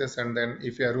syntaxes, and then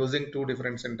if you are using two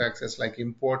different syntaxes like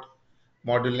import,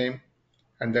 module name,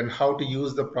 and then how to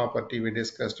use the property, we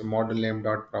discussed module name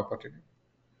dot property name.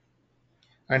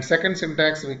 And second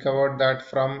syntax, we covered that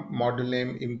from module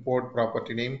name import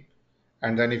property name,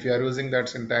 and then if you are using that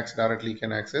syntax directly, you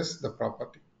can access the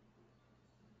property.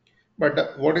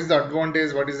 But what is the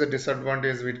advantage, what is the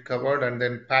disadvantage, we covered, and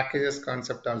then packages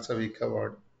concept also we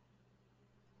covered.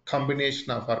 Combination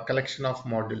of or collection of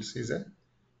modules is a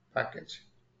package.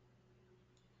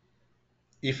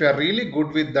 If you are really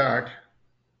good with that,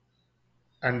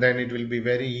 and then it will be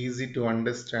very easy to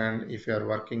understand if you are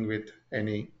working with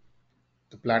any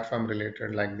the platform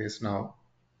related like this now,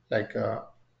 like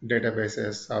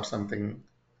databases or something,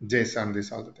 JSON,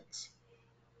 these all the things.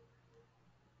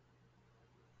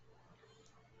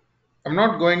 I'm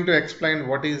not going to explain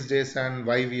what is JSON,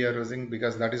 why we are using,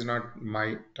 because that is not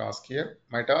my task here.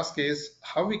 My task is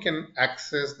how we can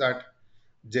access that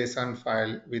JSON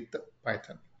file with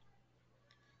Python.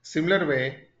 Similar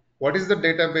way, what is the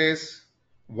database,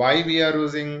 why we are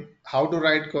using, how to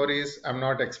write queries. I'm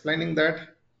not explaining that.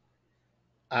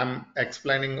 I'm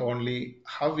explaining only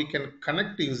how we can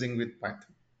connect using with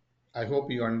Python. I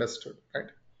hope you understood, right?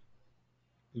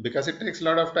 Because it takes a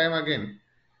lot of time again.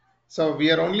 So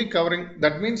we are only covering,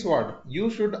 that means what? You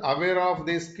should aware of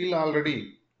this skill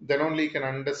already. Then only you can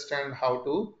understand how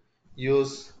to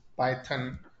use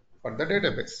Python for the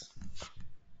database.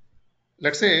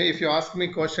 Let's say if you ask me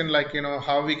question like,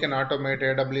 how we can automate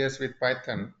AWS with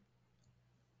Python,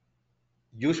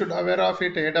 you should aware of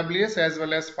it AWS as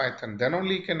well as Python. Then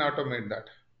only you can automate that.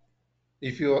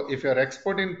 If you're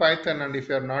expert in Python and if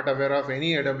you're not aware of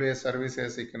any AWS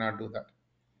services, you cannot do that.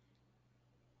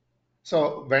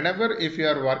 So whenever if you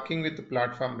are working with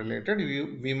platform related,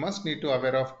 we must need to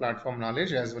aware of platform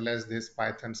knowledge as well as this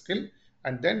Python skill,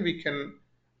 and then we can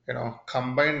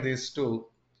combine these two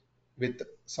with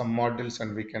some modules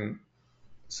and we can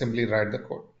simply write the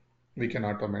code. We can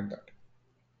automate that.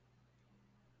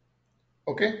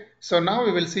 Okay, so now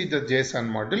we will see the JSON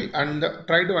module and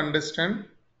try to understand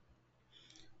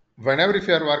whenever if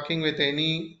you are working with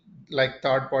any like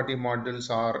third party modules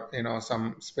or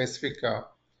some specific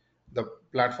the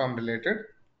platform related.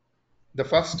 The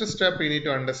first step you need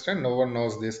to understand, no one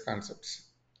knows these concepts.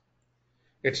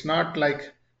 It's not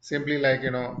like simply like,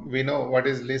 we know what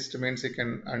is list means, you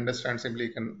can understand simply,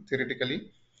 you can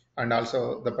theoretically, and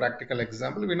also the practical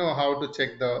example, we know how to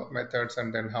check the methods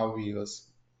and then how we use.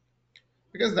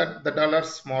 Because that all are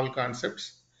small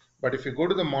concepts. But if you go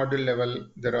to the module level,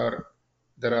 there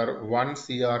are one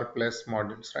CR plus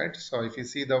modules, right? So if you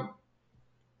see the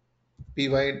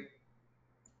PYPI,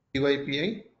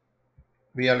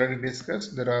 we already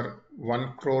discussed there are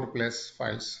 1 crore plus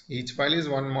files. Each file is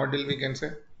one module, we can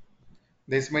say.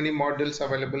 There's many modules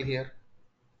available here.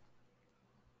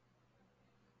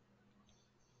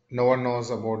 No one knows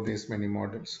about these many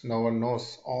modules. No one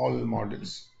knows all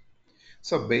modules.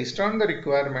 So based on the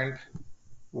requirement,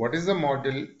 what is the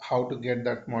module, how to get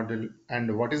that module,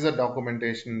 and what is the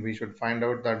documentation, we should find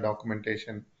out that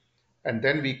documentation. And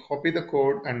then we copy the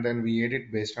code and then we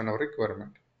edit based on our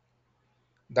requirement.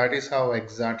 That is how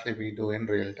exactly we do in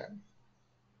real time.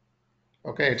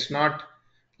 Okay, it's not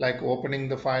like opening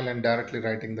the file and directly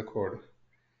writing the code,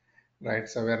 right?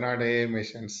 So we're not AI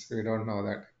machines, we don't know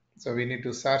that. So we need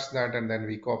to search that and then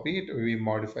we copy it, we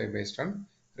modify based on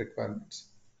requirements.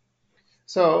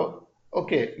 So,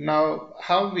 okay, now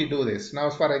how we do this? Now,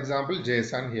 for example,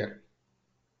 JSON here.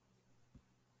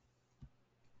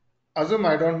 Assume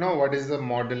I don't know what is the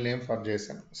model name for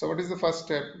JSON. So what is the first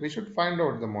step? We should find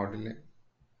out the model name.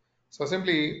 So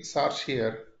simply search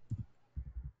here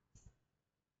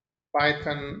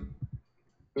Python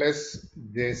plus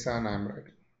JSON I'm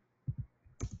writing.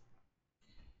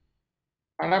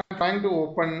 And I'm trying to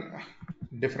open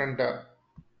different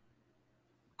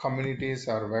communities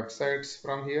or websites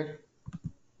from here.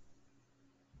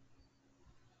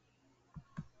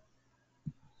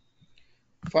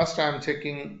 First, I'm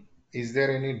checking is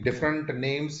there any different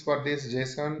names for these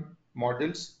JSON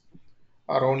modules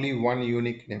or only one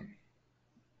unique name.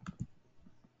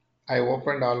 I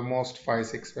opened almost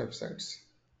 5-6 websites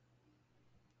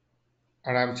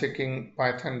and I'm checking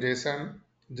Python JSON.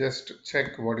 Just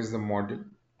check what is the module.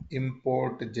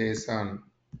 Import JSON.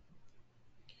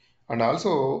 And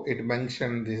also it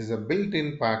mentioned this is a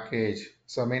built-in package.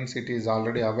 So means it is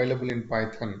already available in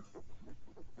Python.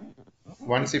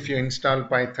 Once if you install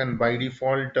Python, by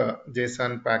default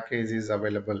JSON package is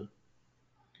available.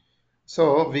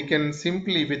 So we can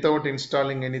simply, without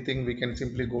installing anything, we can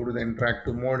simply go to the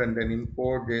interactive mode and then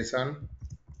import JSON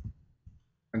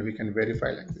and we can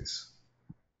verify like this.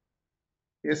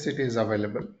 Yes, it is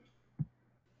available.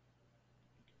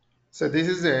 So this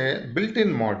is a built-in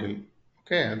module.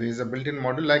 Okay, this is a built-in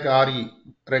module like RE,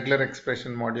 regular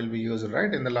expression module we used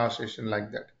right in the last session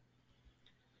like that.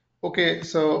 Okay,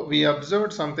 so we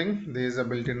observed something. This is a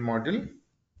built-in module.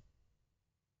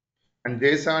 And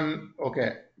JSON,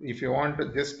 okay, if you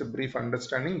want just a brief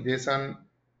understanding, JSON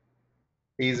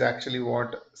is actually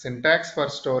what syntax for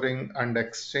storing and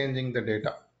exchanging the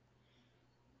data.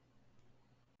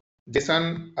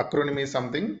 JSON acronym is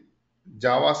something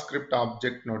JavaScript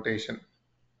object notation.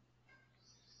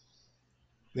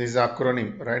 This is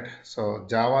acronym, right? So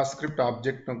JavaScript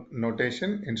object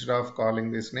notation, instead of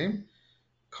calling this name,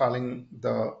 calling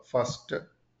the first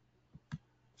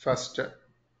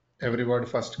every word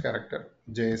first character,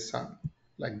 JSON,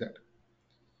 like that.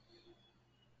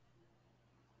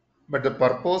 But the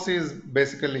purpose is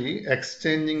basically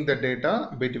exchanging the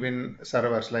data between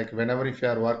servers. Like whenever if you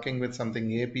are working with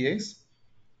something APIs,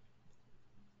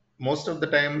 most of the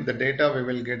time the data we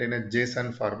will get in a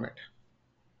JSON format.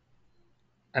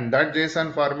 And that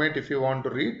JSON format, if you want to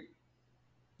read,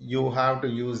 you have to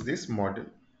use this module.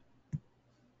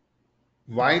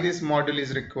 Why this module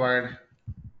is required?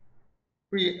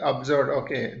 We observed,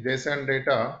 okay, JSON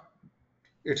data,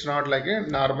 it's not like a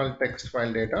normal text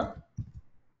file data.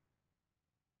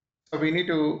 So we need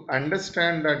to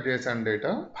understand that JSON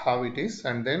data, how it is,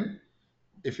 and then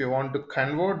if you want to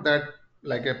convert that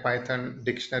like a Python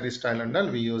dictionary style and all,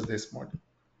 we use this module.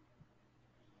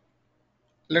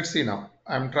 Let's see now.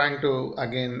 I'm trying to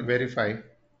again verify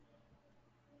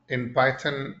in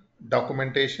Python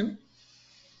documentation.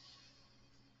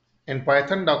 In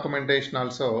Python documentation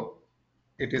also,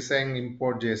 it is saying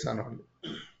import JSON only.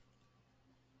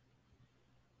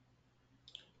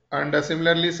 And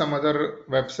similarly, some other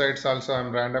websites also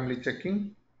I'm randomly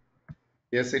checking.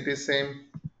 Yes, it is same.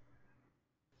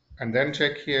 And then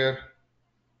check here,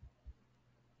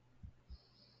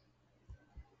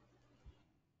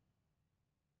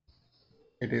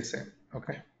 it is same.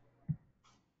 Okay.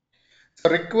 So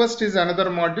request is another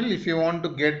module. If you want to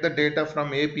get the data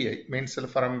from API, means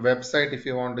from website, if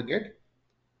you want to get,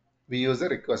 we use a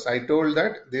request. I told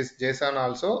that this JSON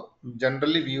also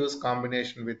generally we use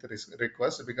combination with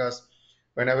request, because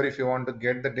whenever if you want to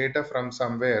get the data from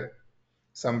somewhere,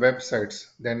 some websites,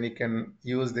 then you can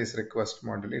use this request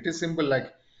module. It is simple,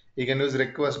 like you can use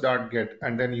request.get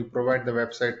and then you provide the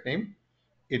website name.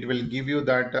 It will give you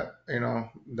that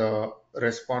the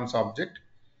response object,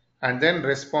 and then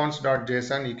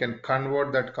response.json, you can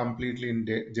convert that completely in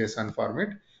JSON format.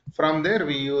 From there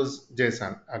we use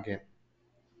JSON again.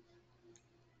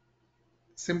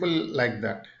 Simple like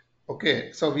that.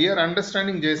 Okay, so we are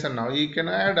understanding JSON now. You can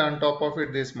add on top of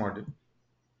it this module.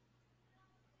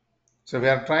 So we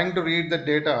are trying to read the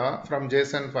data from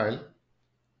JSON file,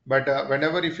 but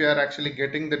whenever if you are actually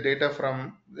getting the data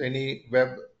from any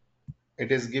web,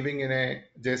 it is giving in a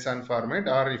JSON format,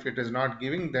 or if it is not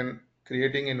giving, then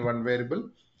creating in one variable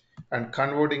and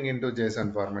converting into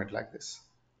JSON format like this.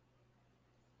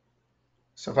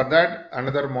 So for that,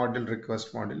 another module,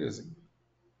 request module using.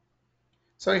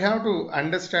 So you have to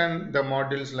understand the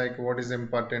modules, like what is the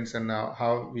importance and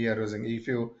how we are using. If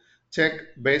you check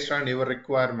based on your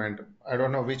requirement, I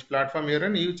don't know which platform you're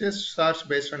in, you just search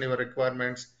based on your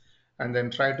requirements and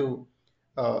then try to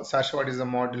search what is the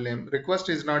module name. Request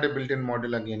is not a built-in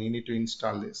module again, you need to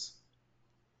install this.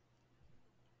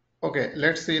 Okay,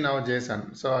 let's see now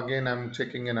JSON. So again, I'm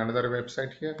checking in another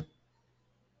website here.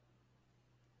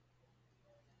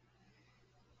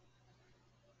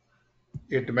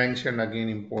 It mentioned again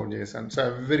import JSON.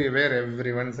 So everywhere,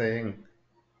 everyone saying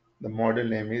the module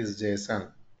name is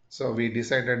JSON. So we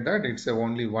decided that it's a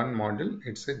only one module,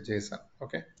 it's a JSON.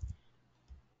 Okay.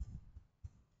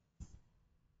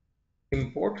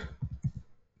 Import,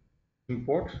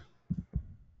 import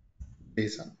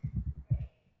JSON.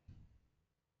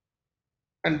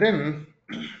 And then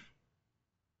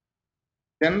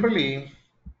generally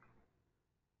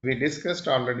we discussed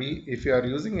already, if you are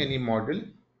using any module,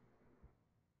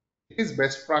 it is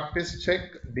best practice check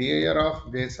dir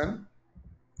of JSON.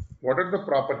 What are the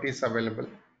properties available?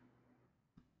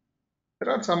 There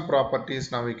are some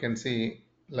properties now we can see,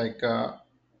 like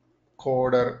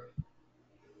coder,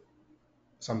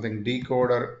 something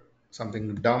decoder,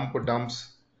 something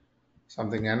dumps,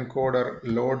 something encoder,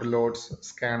 loads,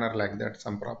 scanner, like that,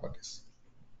 some properties.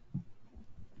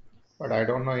 But I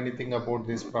don't know anything about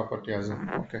this property as well.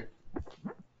 Okay.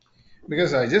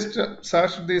 Because I just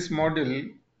searched this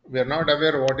module. We are not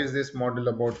aware what is this module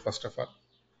about, first of all.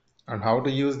 And how to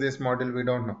use this module, we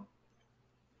don't know.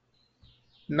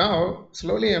 Now,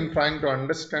 slowly I'm trying to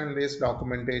understand this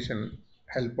documentation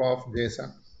help of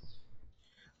JSON.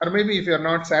 Or maybe if you're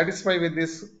not satisfied with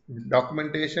this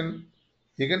documentation,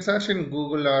 you can search in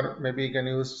Google, or maybe you can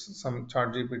use some chat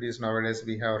GPTs nowadays.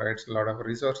 We have, right, a lot of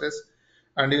resources,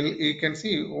 and you can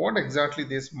see what exactly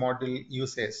this module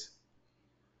uses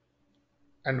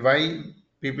and why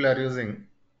people are using.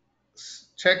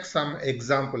 Check some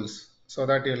examples so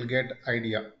that you'll get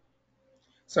idea.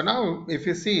 So now if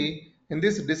you see in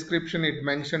this description, it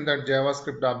mentioned that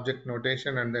JavaScript object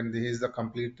notation, and then this is the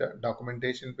complete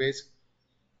documentation page.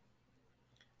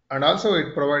 And also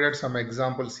it provided some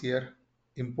examples here.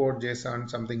 Import JSON,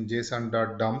 something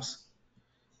JSON.dumps.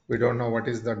 We don't know what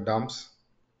is the dumps,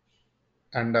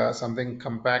 and something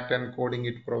compact and coding,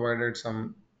 it provided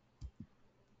some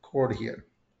code here.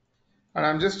 And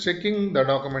I'm just checking the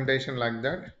documentation like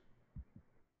that.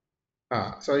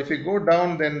 So if you go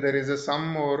down, then there is a some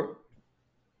more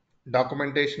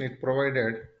documentation it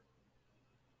provided.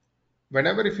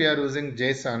 Whenever if you are using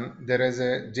JSON, there is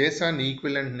a JSON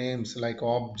equivalent names like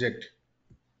object.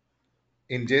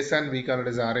 In JSON, we call it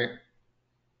as array.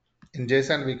 In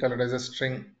JSON, we call it as a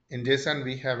string. In JSON,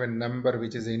 we have a number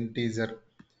which is integer,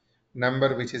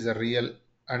 number which is a real,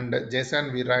 and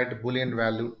JSON we write boolean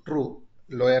value true,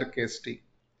 lowercase t,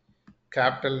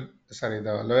 capital sorry the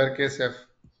lowercase f,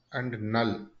 and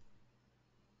null.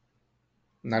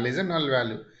 Null is a null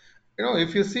value.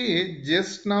 If you see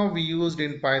just now we used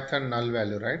in Python null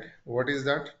value, right? What is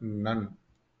that? None.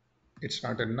 It's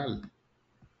not a null.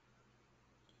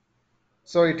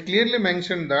 So it clearly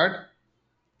mentioned that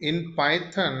in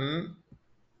Python,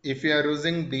 if you are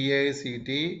using DACT,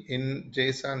 in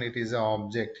JSON it is an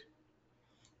object.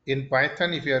 In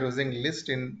Python, if you are using list,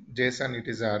 in JSON it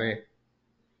is array.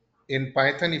 In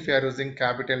Python, if you are using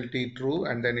capital T true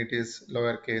and then it is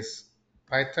lowercase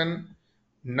Python,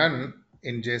 none,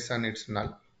 in JSON it's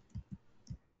null.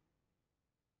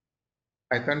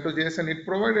 Python to JSON, it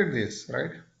provided this,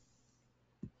 right?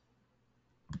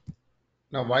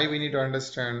 Now, why we need to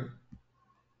understand?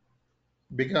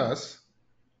 Because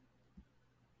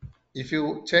if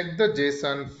you check the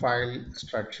JSON file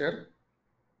structure,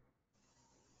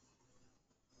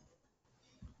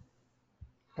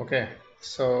 okay,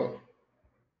 so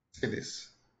see this.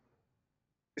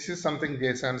 This is something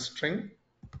JSON string.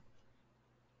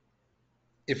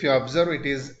 If you observe, it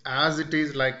is as it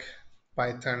is like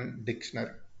Python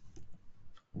dictionary.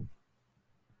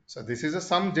 So this is a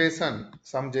some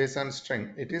JSON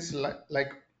string. It is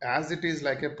like as it is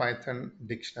like a Python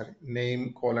dictionary.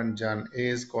 Name colon John,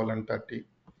 age colon 30,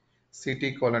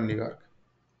 city colon New York.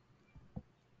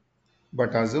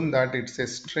 But assume that it's a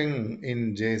string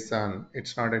in JSON.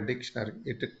 It's not a dictionary.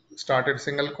 It started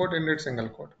single quote, ended single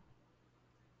quote.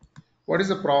 What is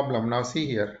the problem? Now see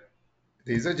here.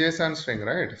 This is a JSON string,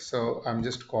 right? So I'm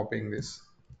just copying this.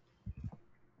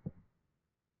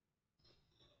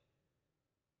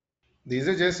 This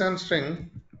is a JSON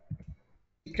string.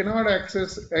 You cannot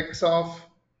access X of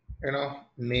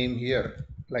name here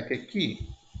like a key.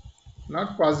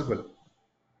 Not possible.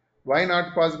 Why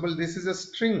not possible? This is a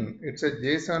string. It's a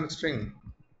JSON string.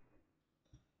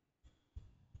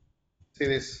 See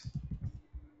this.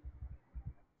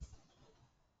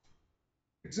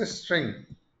 It's a string.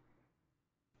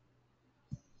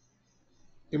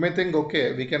 You may think,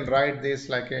 okay, we can write this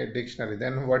like a dictionary.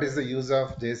 Then what is the use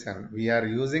of JSON? We are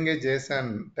using a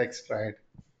JSON text, right?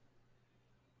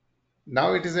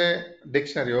 Now it is a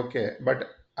dictionary, okay, but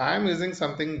I am using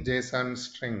something JSON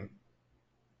string.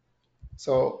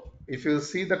 So if you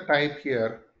see the type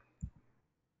here,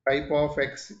 type of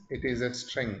X, it is a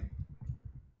string.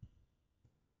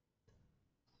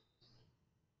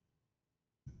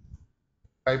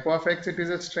 Type of X, it is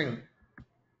a string.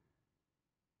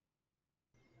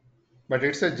 But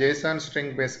it's a JSON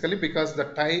string basically because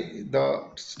the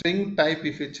string type,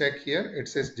 if you check here, it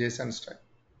says JSON string.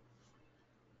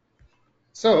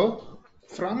 So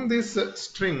from this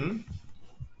string,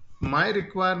 my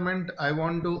requirement, I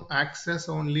want to access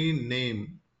only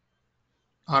name,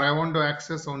 or I want to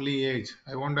access only age,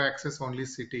 I want to access only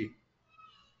city,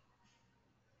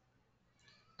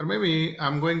 or maybe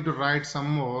I'm going to write some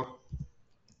more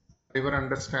river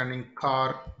understanding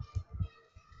car,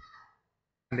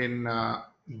 and in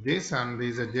JSON there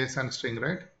is a JSON string,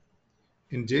 right?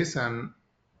 In JSON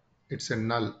it's a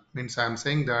null, means I'm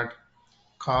saying that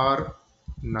car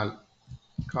null,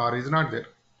 car is not there.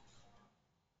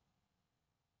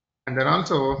 And then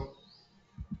also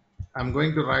I'm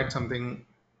going to write something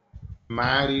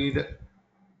married.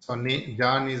 So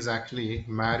John is actually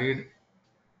married.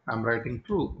 I'm writing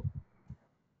true.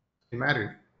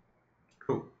 Married,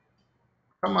 true.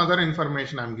 Some other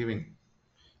information I'm giving.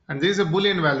 And this is a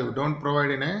boolean value. Don't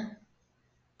provide in a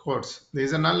quotes. There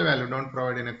is a null value. Don't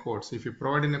provide in a quotes. If you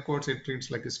provide in a quotes, it treats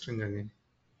like a string again.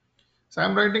 So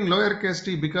I'm writing lowercase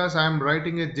t because I'm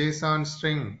writing a JSON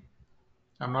string.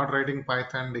 I'm not writing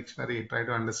Python dictionary. Try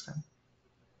to understand.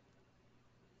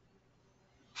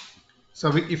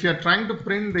 So if you're trying to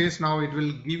print this now, it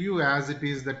will give you as it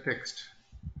is the text.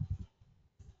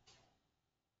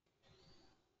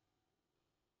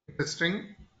 It's a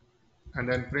string and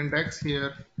then print x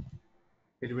here.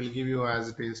 It will give you as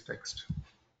it is text.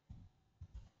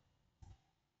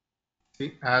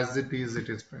 See, as it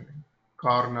is printing.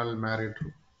 Cornell married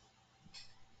true.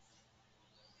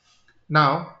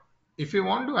 Now, if you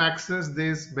want to access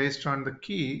this based on the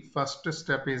key, first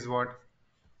step is what?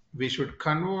 We should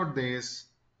convert this.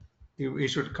 We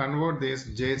should convert this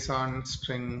JSON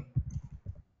string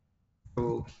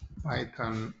to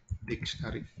Python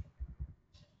dictionary.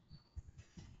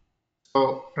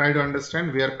 So try to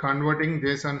understand, we are converting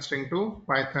JSON string to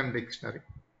Python dictionary.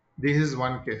 This is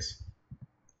one case.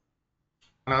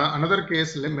 Another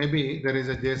case, maybe there is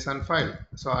a JSON file.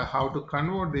 So I have to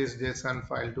convert this JSON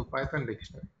file to Python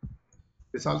dictionary.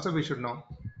 This also we should know.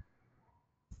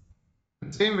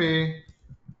 Same way,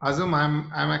 assume I'm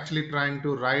actually trying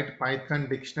to write Python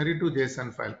dictionary to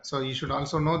JSON file. So you should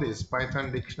also know this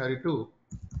Python dictionary to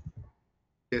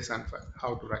JSON file,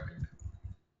 how to write it.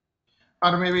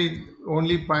 Or maybe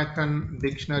only Python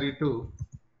dictionary to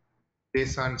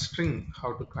JSON string,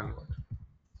 how to convert.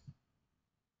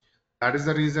 That is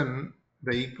the reason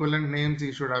the equivalent names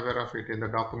you should aware of it in the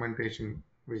documentation.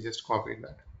 We just copied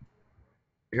that.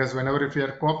 Because whenever if you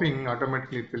are copying,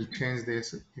 automatically it will change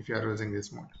this if you are using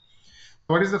this mode.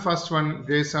 What is the first one?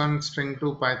 JSON string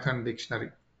to Python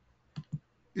dictionary.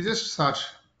 You just search.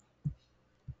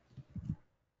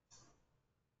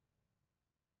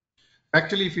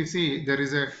 Actually, if you see, there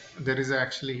is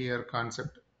actually here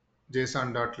concept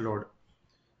JSON.load.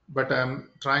 But I'm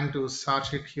trying to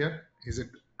search it here. Is it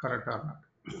correct or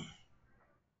not?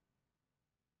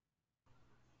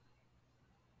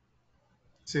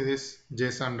 See this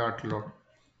JSON.load.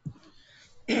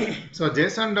 So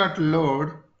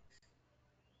JSON.load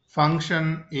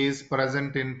function is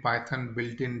present in Python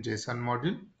built-in JSON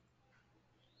module.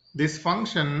 This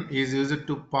function is used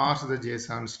to parse the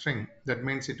JSON string. That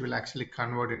means it will actually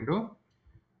convert into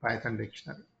Python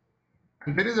dictionary.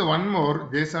 And there is a one more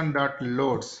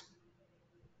JSON.loads.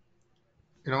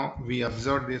 We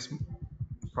observed these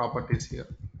properties here.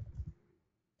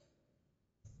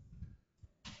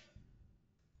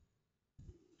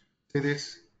 See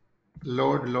this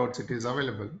loads, it is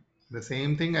available. The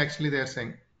same thing actually they are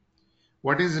saying.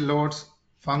 What is loads?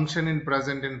 Function in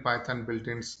present in Python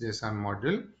built-in JSON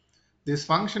module. This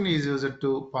function is used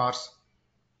to parse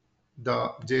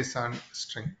the JSON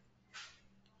string.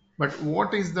 But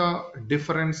what is the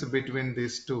difference between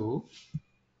these two?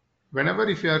 Whenever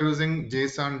if you are using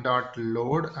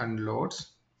JSON.load and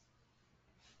loads,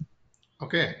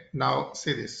 okay, now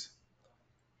see this.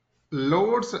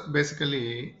 Loads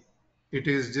basically it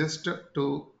is just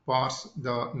to parse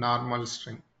the normal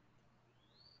string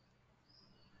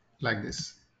like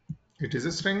this. It is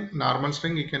a string, normal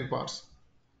string you can parse.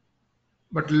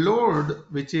 But load,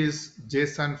 which is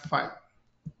JSON file,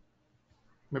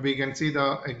 maybe you can see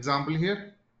the example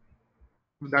here.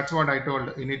 That's what I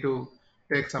told. You need to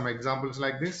take some examples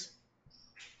like this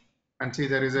and see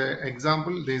there is a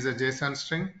example. There is a JSON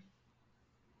string,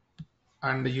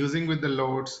 and using with the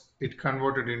loads, it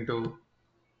converted into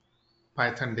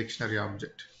Python dictionary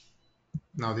object.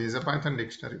 Now this is a Python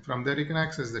dictionary. From there you can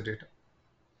access the data.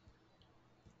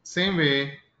 Same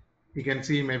way, you can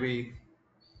see maybe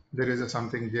there is a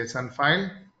something JSON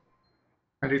file,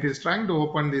 and it is trying to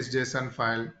open this JSON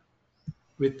file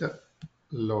with the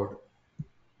load.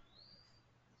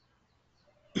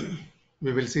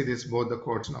 We will see this both the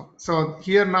codes now. So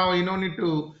here now you don't need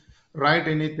to write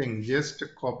anything, just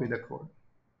copy the code.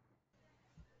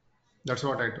 That's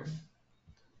what I do.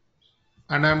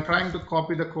 And I'm trying to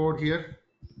copy the code here,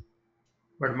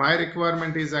 but my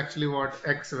requirement is actually what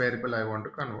X variable I want to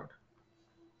convert.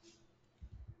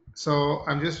 So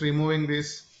I'm just removing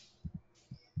this.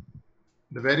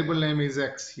 The variable name is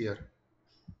X here.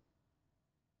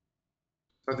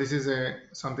 So this is a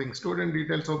something student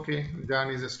details. Okay, John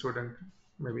is a student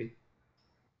maybe,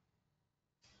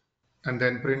 and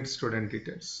then print student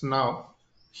details. Now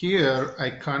here I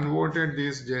converted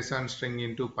this JSON string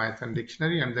into Python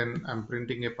dictionary, and then I'm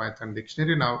printing a Python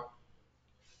dictionary. Now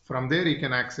from there you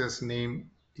can access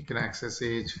name, you can access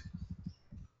age.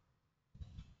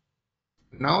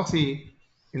 Now see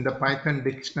in the Python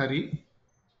dictionary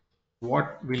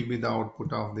what will be the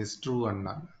output of this true and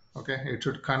null. Okay, it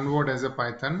should convert as a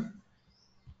Python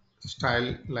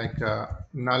style, like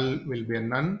null will be a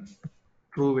none,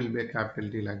 true will be a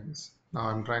capital T, like this. Now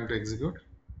I'm trying to execute.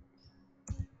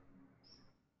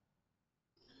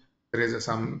 There is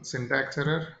some syntax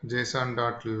error.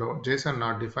 JSON.load, JSON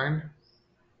not defined.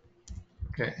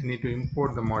 Okay, I need to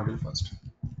import the module first.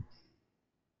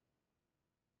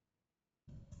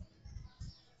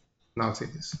 Now see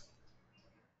this.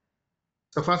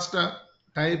 So first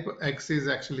type X is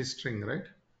actually string, right?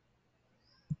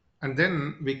 And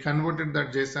then we converted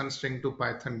that JSON string to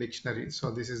Python dictionary.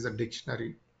 So this is the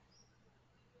dictionary.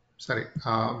 Sorry,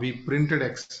 we printed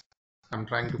X. I'm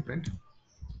trying to print.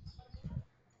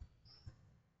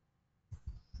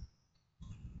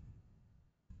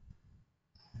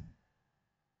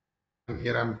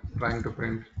 here I'm trying to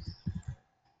print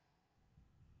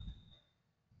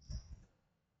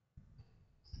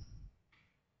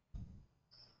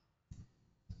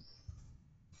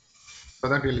so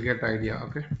that you'll get idea.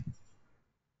 Okay.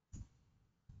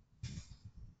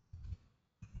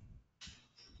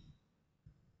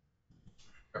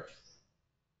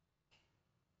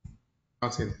 Now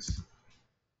see this.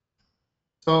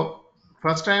 So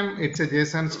first time it's a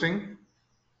JSON string.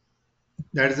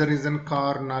 That is the reason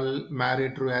car null marry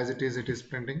true as it is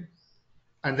printing.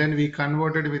 And then we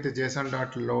converted with the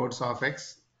json.loads of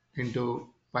x into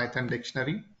Python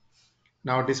dictionary.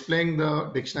 Now displaying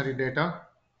the dictionary data.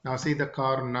 Now see the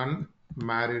car none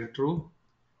married true.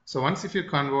 So once if you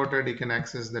converted, you can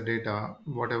access the data,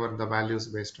 whatever the values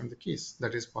based on the keys.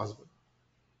 That is possible.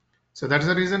 So that's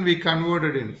the reason we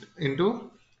converted it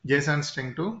into JSON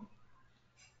string to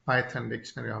Python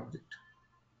dictionary object.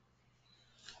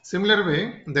 Similar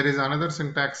way, there is another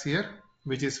syntax here,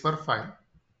 which is for file.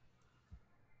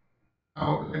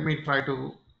 Now let me try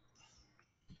to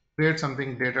create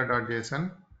something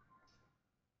data.json.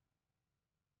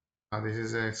 This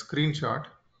is a screenshot,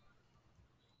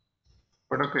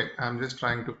 but okay, I'm just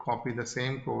trying to copy the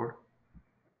same code.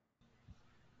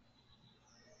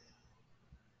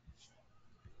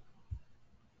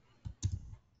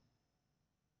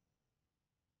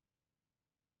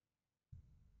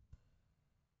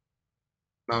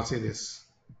 Now see this.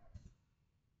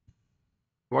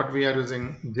 What we are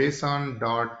using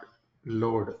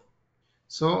JSON.load.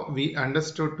 So we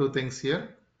understood two things here.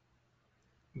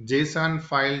 JSON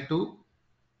file to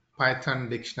Python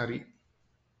dictionary.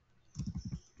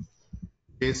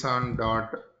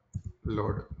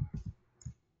 JSON.load.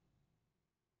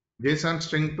 JSON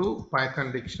string to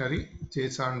Python dictionary.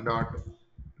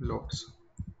 JSON.loads.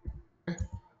 Okay.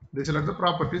 These are the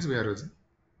properties we are using.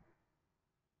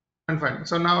 And fine.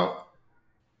 So now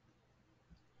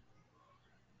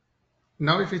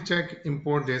if we check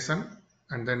import JSON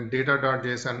and then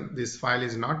data.json, this file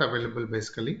is not available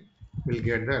basically, we'll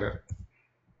get the error.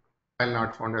 File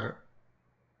not found error.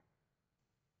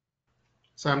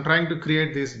 So I'm trying to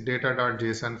create this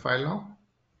data.json file now.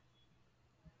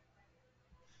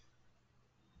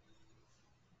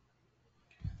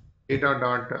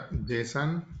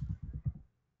 Data.json,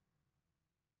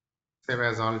 save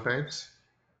as all types.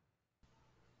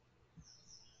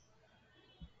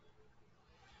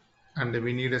 And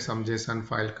we need some JSON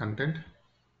file content.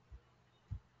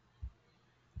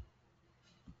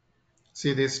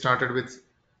 See, this started with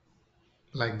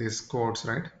like this quotes,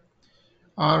 right?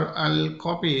 Or I'll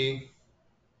copy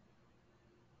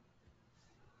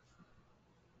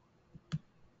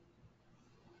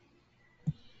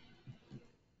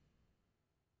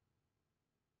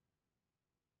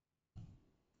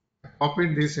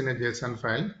copied this in a JSON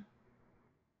file,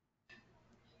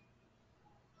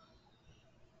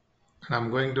 and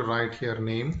I'm going to write here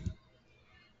name,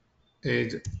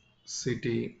 age,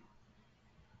 city,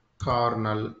 car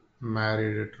null,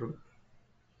 married true.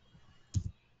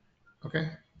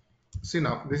 Okay. See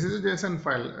now, this is a JSON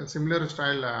file, a similar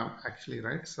style actually,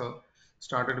 right? So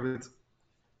started with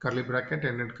curly bracket,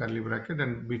 ended curly bracket,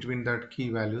 and between that key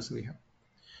values we have.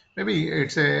 Maybe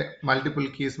it's a multiple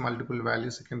keys, multiple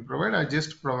values you can provide. I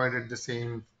just provided the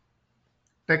same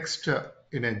text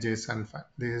in a JSON file.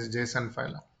 This is JSON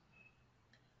file.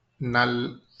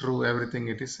 Null, true, everything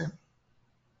it is same.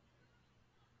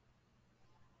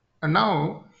 And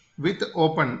now with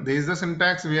open, this is the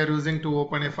syntax we are using to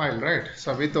open a file, right?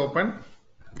 So with open,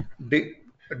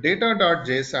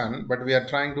 data.json, but we are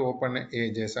trying to open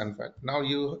a JSON file. Now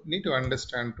you need to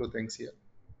understand two things here.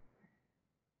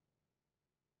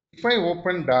 If I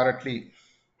open directly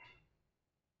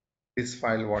this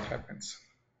file, what happens?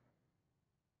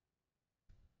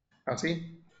 Now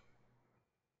see,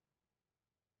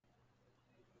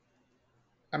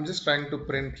 I'm just trying to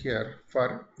print here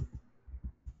for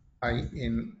I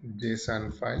in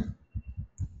JSON file,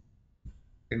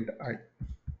 print I.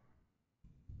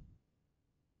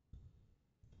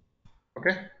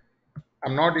 Okay,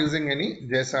 I'm not using any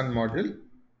JSON module.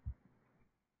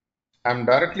 I'm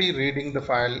directly reading the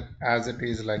file as it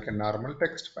is like a normal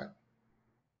text file.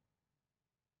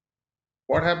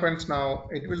 What happens now?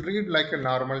 It will read like a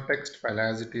normal text file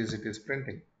as it is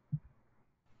printing.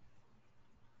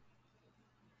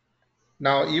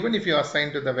 Now, even if you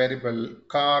assign to the variable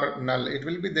car null, it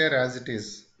will be there as it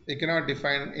is. You cannot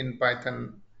define in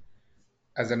Python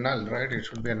as a null, right? It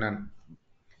should be a none.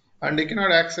 And you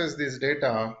cannot access this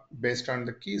data based on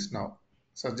the keys now.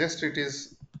 So just it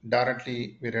is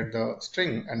directly we read the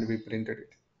string and we printed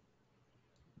it.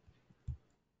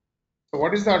 So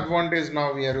what is the advantage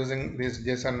now we are using this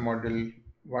JSON module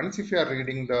once if you are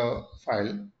reading the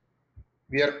file,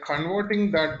 we are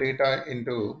converting that data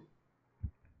into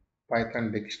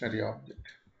Python dictionary object.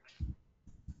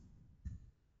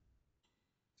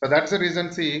 So that's the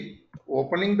reason, see,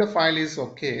 opening the file is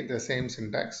okay, the same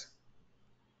syntax.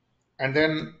 And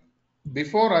then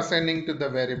before assigning to the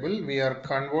variable, we are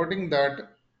converting that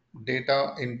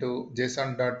data into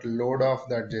JSON.load of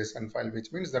that JSON file,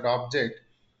 which means that object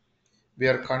we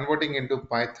are converting into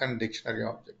Python dictionary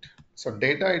object. So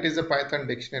data, it is a Python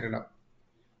dictionary now.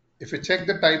 If you check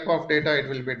the type of data, it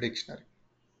will be a dictionary.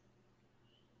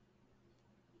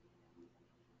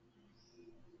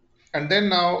 And then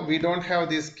now we don't have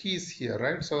these keys here,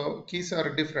 right? So keys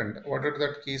are different. What are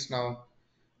the keys now?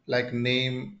 Like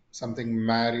name, something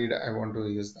married, I want to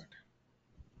use that.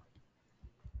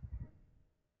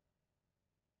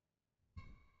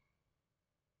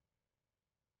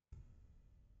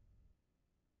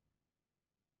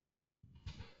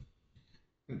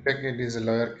 Check it is a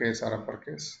lowercase or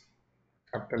uppercase,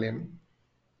 capital M.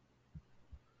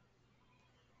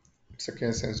 It's a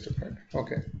case sensitive, right?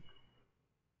 Okay.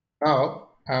 Now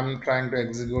I'm trying to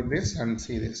execute this and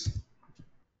see this.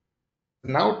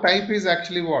 Now type is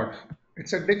actually what?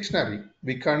 It's a dictionary.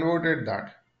 We converted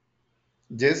that.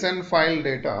 JSON file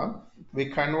data, we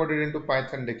converted into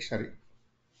Python dictionary.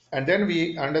 And then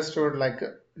we understood like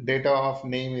data of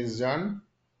name is John,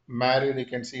 married, you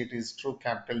can see it is true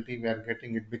capital T, we are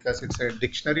getting it because it's a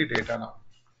dictionary data now.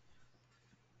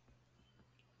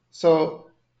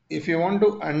 So if you want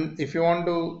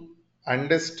to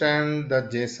understand the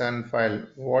JSON file,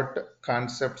 what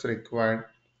concepts required?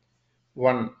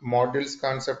 One, modules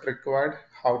concept required,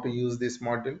 how to use this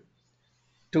module.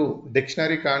 Two,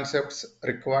 dictionary concepts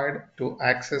required to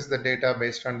access the data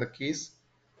based on the keys.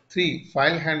 Three,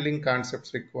 file handling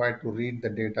concepts required to read the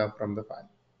data from the file.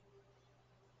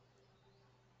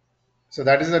 So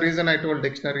that is the reason I told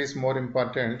dictionary is more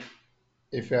important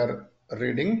if you are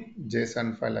reading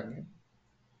JSON file again.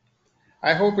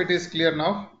 I hope it is clear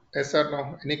now. Yes or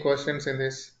no? Any questions in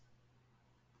this?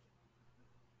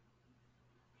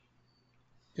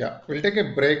 Yeah, we'll take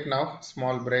a break now,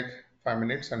 small break, 5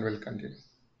 minutes, and we'll continue.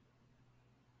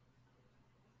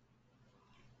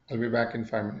 I'll be back in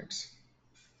 5 minutes.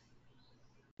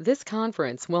 This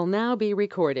conference will now be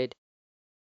recorded.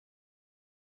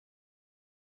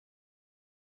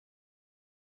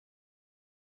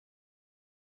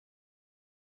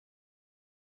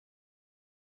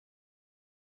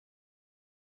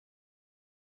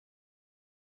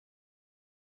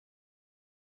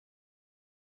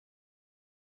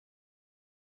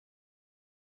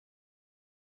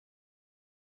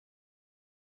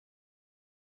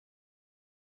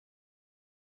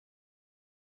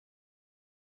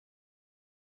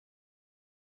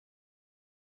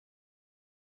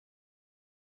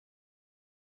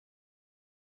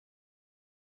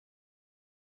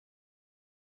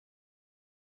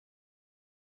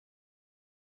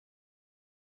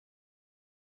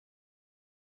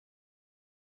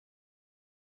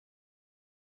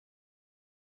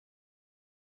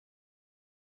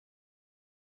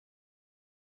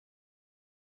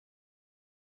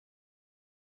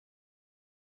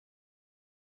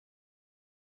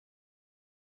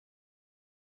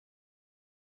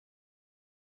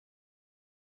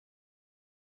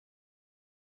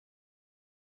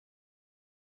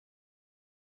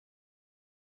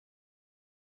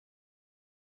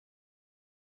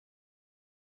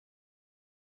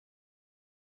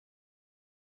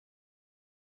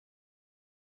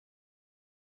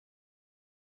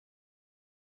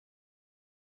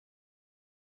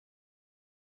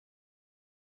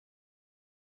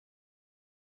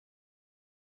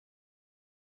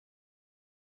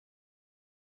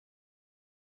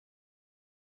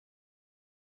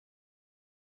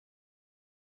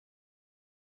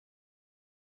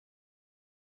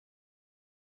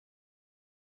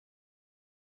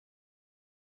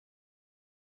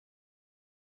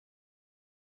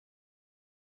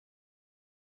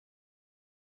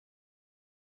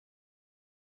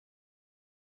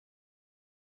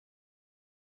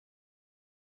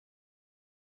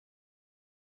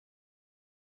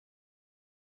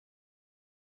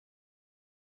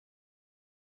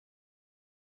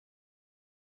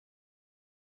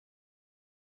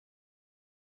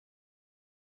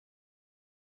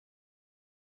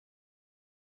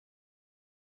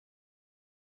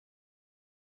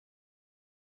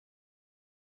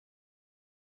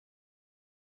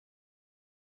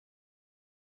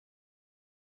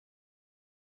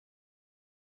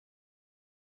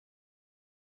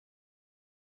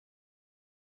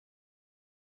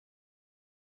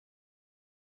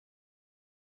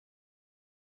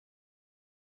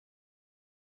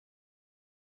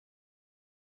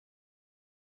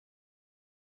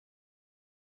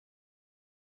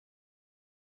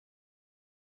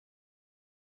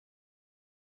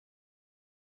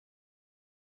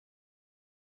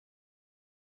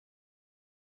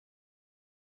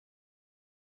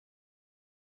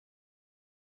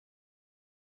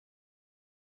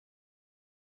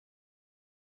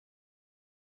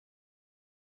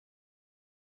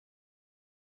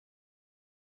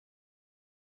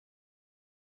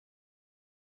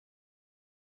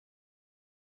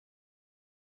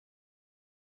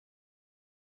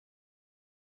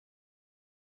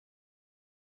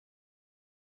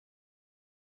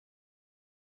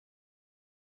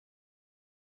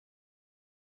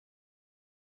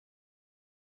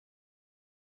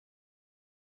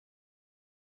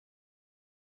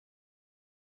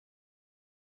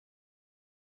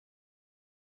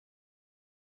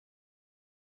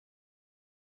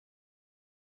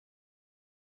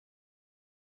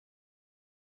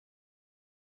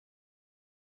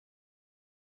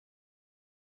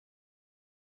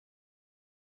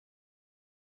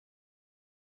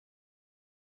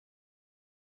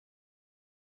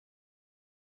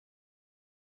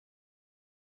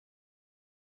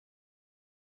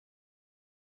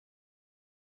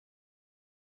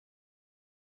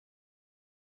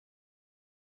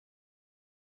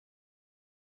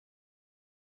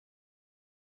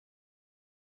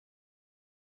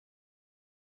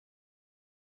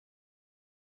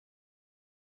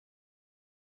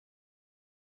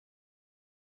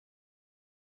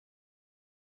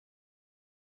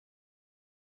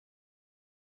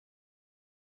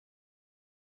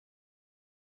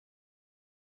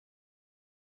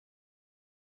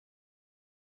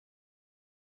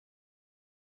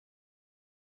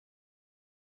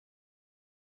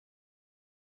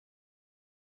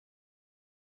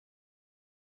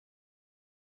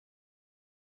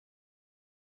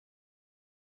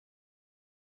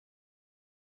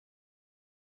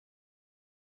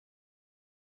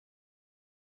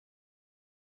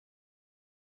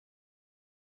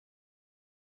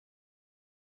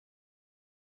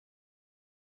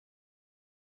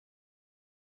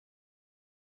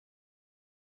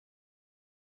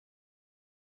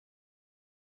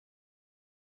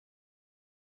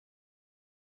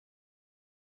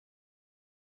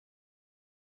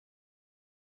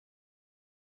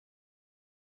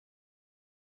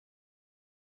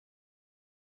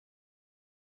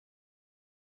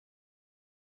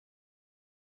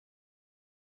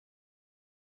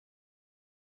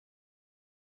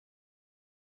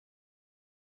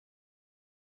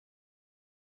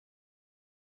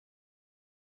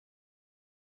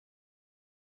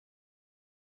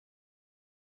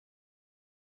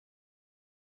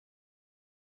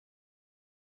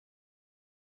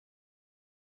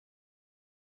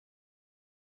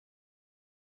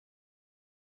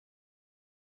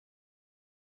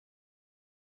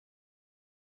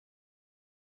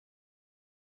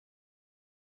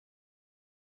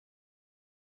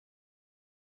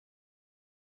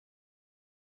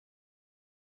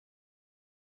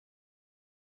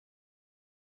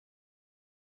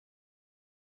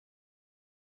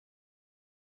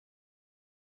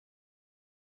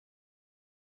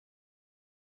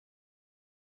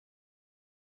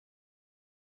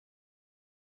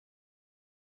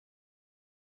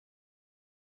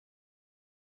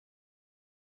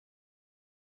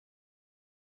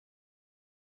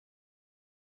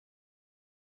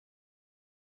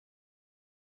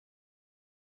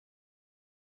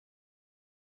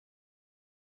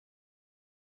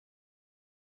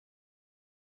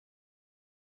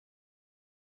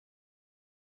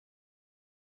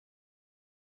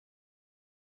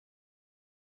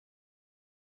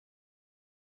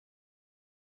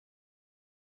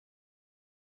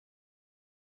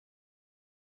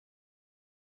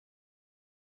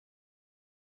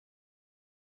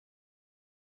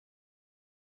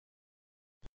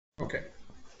 Okay.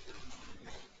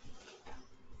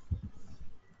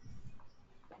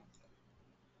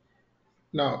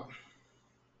 Now,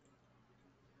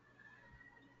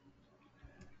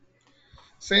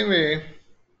 same way,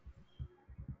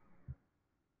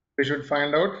 we should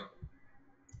find out,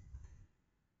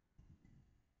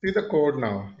 see the code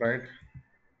now, right?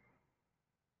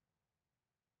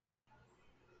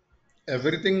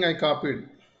 Everything I copied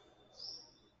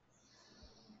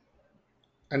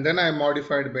and then I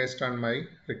modified based on my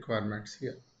requirements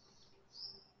here.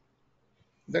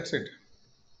 That's it.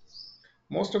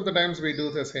 Most of the times we do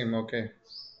the same, okay?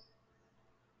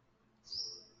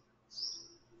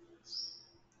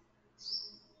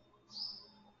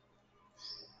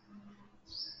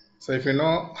 So if you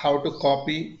know how to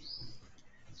copy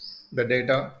the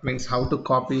data, means how to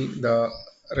copy the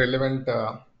relevant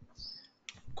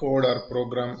code or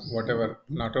program, whatever,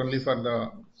 not only for the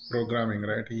programming,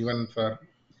 right? Even for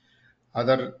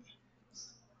other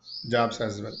jobs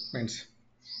as well. Means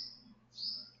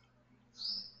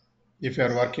if you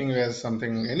are working with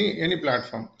something, any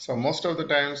platform. So most of the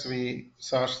times we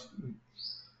search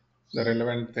the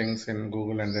relevant things in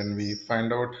Google and then we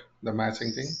find out the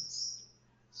matching thing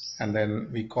and then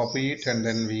we copy it and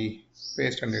then we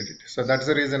paste and edit. So that's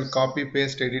the reason copy,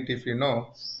 paste, edit. If you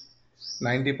know,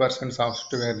 90%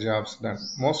 software jobs done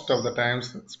most of the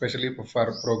times, especially for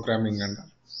programming and all.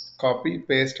 Copy,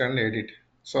 paste, and edit.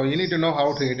 So you need to know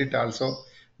how to edit also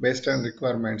based on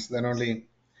requirements. Then only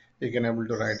you can able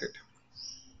to write it.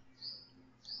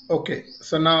 Okay.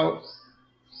 So now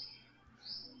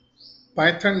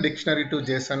Python dictionary to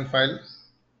JSON file,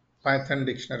 Python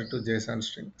dictionary to JSON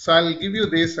string. So I'll give you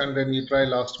this and then you try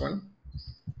last one.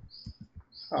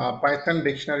 Python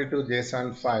dictionary to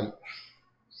JSON file.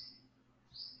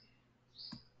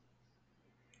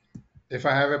 If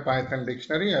I have a Python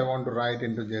dictionary, I want to write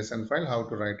into JSON file, how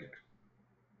to write it.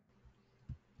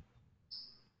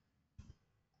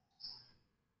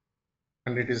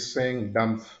 And it is saying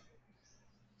dump.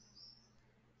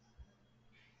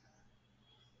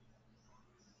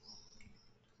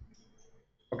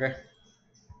 Okay.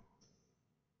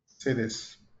 See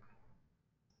this.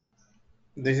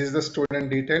 This is the student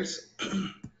details.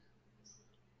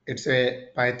 It's a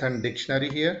Python dictionary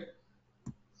here.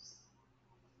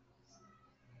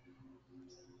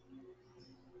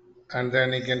 And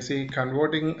then you can see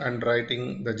converting and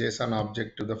writing the JSON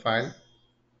object to the file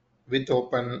with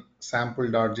open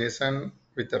sample.json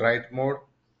with the write mode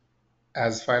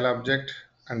as file object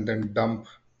and then dump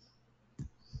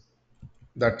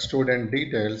that student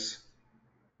details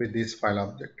with this file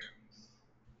object.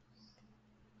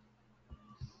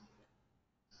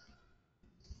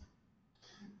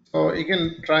 So you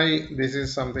can try, this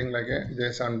is something like a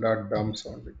json.dumps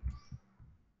only.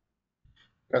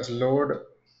 That's load,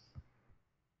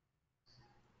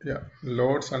 yeah,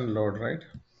 loads and load, right?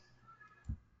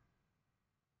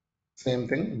 Same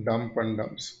thing, dump and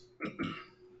dumps.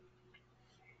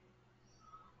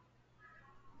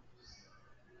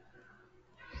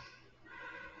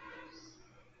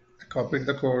 I copied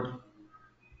the code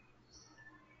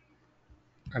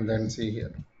and then see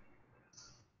here.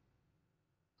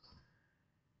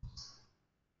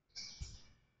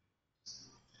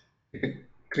 It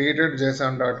created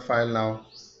json.file now.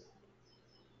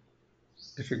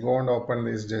 If you go and open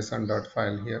this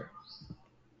json.file here,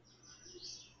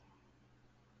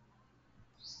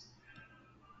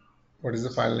 what is the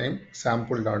file name?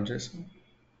 Sample.json.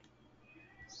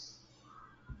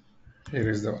 Here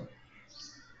is the one.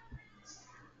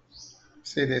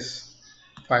 See this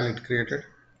file it created.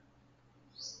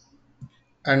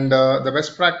 And the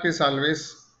best practice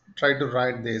always try to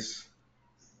write this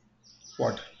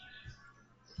what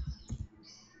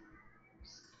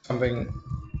something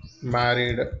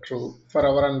married true for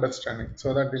our understanding,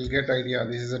 so that we'll get idea.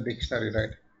 This is a dictionary, right?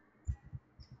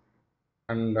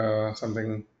 And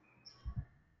something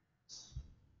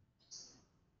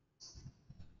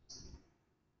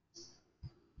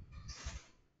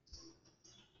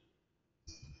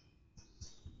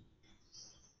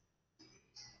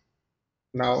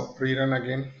now rerun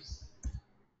again.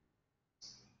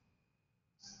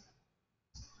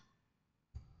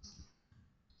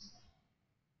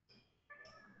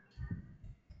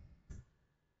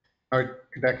 Now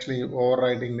it actually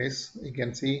overriding this. You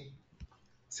can see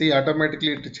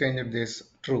automatically it changed this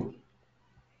true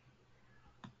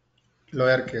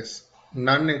lowercase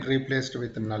none, it replaced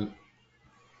with null.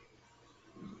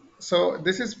 So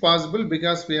this is possible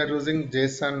because we are using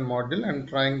JSON module and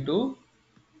trying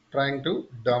to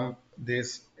dump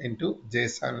this into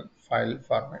JSON file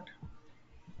format.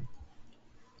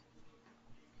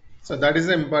 So that is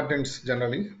the importance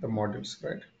generally the modules,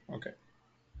 right? Okay.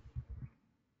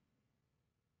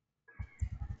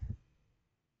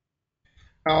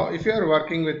 Now, if you are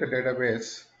working with a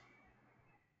database,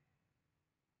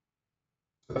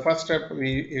 the first step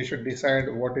you should decide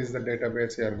what is the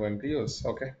database you are going to use.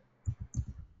 Okay,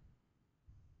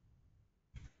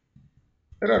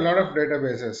 there are a lot of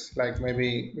databases. Like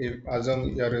maybe if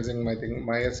assume you are using my thing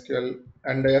MySql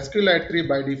and the SQLite 3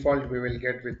 by default we will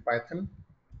get with Python.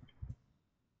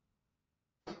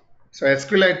 So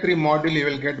SQLite 3 module you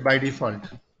will get by default.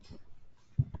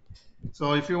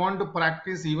 So if you want to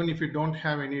practice, even if you don't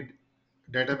have any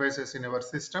databases in your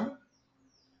system,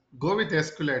 go with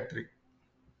SQLite 3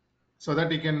 so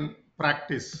that you can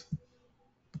practice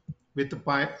with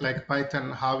like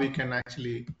Python how we can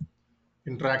actually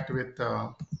interact with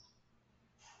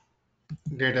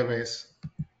database.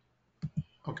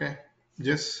 Okay,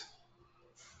 just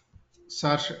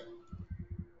search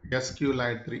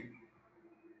SQLite 3.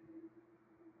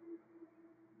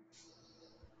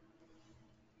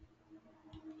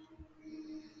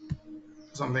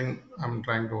 Something I'm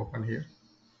trying to open here.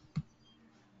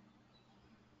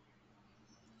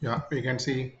 Yeah, we can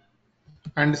see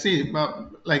and see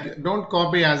like don't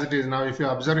copy as it is. Now if you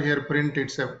observe here print,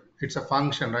 it's a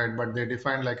function, right? But they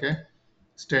define like a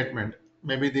statement.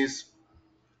 Maybe this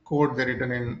code they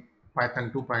written in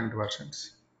Python 2.0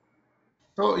 versions.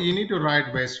 So you need to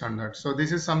write based on that. So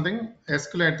this is something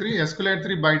SQLite 3. SQLite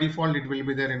 3 by default it will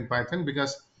be there in Python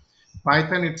because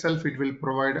Python itself it will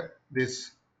provide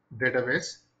this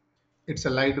database. It's a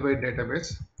lightweight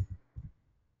database.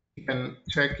 You can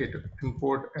check it.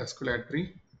 Import SQLite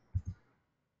 3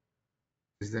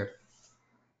 is there.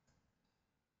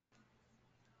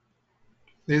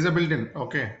 There is a built-in,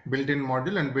 okay, built-in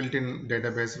module and built-in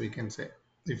database we can say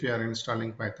if you are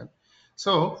installing Python.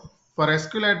 So for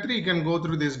SQLite 3 you can go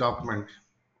through this document.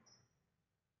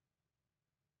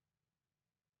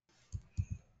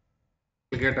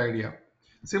 You get idea.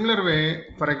 Similar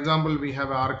way, for example, we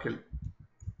have Oracle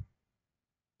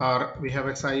or we have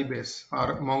a Sybase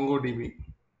or MongoDB,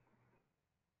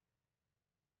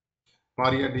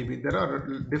 MariaDB. There are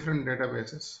different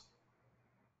databases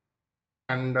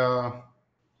and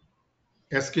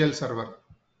SQL Server.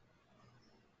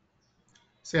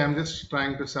 Say I'm just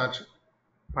trying to search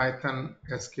Python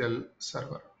SQL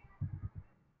Server,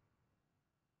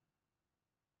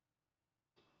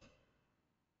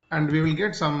 and we will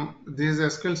get some. This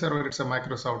SQL Server. It's a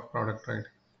Microsoft product, right?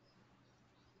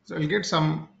 So we'll get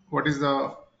some. What is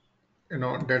the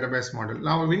database model?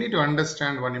 Now we need to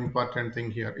understand one important thing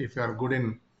here. If you are good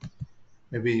in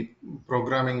maybe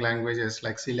programming languages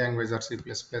like C language or C++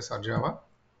 or Java,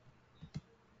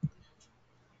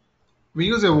 we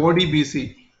use a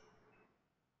ODBC.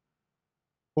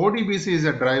 ODBC is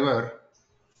a driver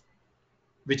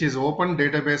which is open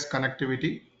database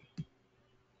connectivity,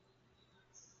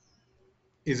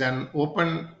 is an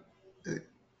open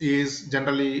is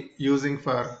generally using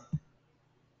for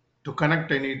to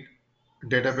connect any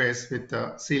database with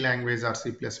C language or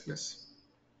C++.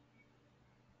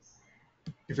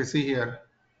 If you see here,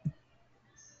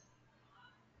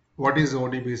 what is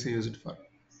ODBC used for?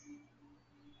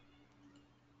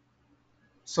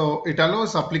 So it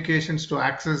allows applications to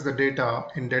access the data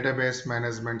in database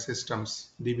management systems,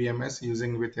 DBMS,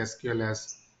 using with SQL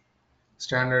as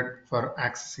standard for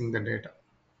accessing the data.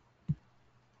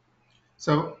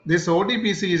 So this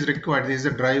ODBC is required. This is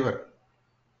a driver.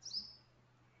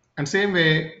 And same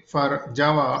way for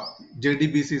Java,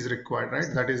 JDBC is required,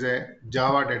 right? That is a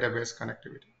Java database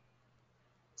connectivity.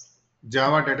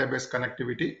 Java database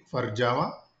connectivity for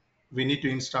Java, we need to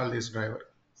install this driver.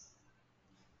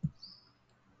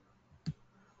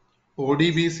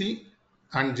 ODBC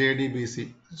and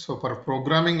JDBC. So for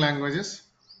programming languages,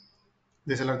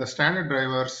 these are the standard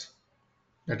drivers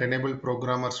that enable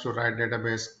programmers to write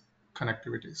database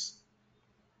connectivities.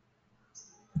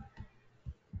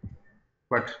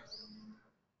 But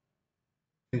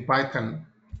in Python,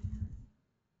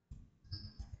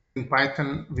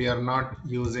 we are not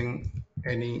using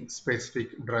any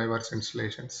specific drivers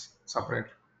installations separate.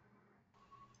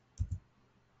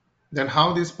 Then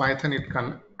how this Python it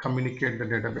can communicate the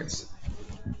database?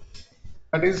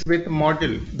 That is with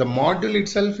module. The module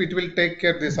itself, it will take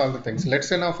care of this all the things. Let's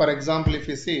say now, for example, if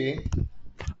you see,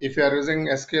 if you are using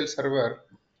SQL Server,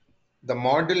 the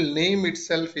module name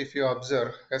itself, if you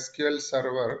observe, SQL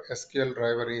Server, SQL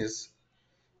driver is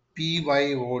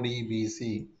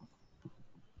PYODBC.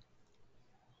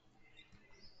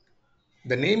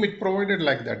 The name it provided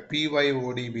like that,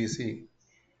 PYODBC.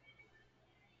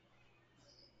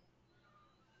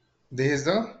 This is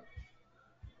the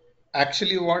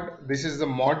actually what this is the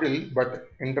module, but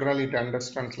internally it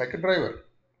understands like a driver.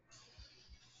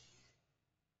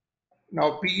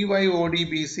 Now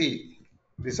PYODBC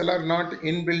These all are not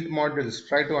inbuilt modules.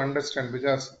 Try to understand,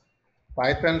 because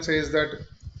Python says that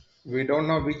we don't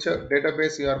know which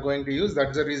database you are going to use.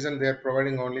 That's the reason they are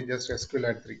providing only just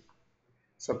SQL 3.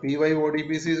 So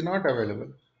PYODBC is not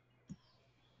available.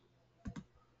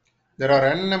 There are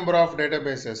n number of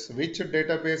databases. Which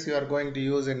database you are going to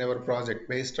use in your project?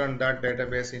 Based on that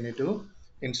database, you need to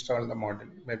install the module.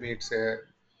 Maybe it's a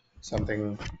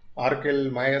something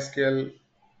Oracle, MySQL,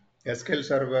 SQL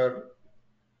Server,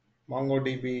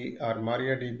 MongoDB, or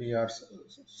MariaDB, or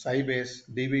Sybase,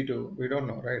 DB2. We don't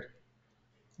know, right?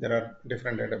 There are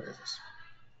different databases.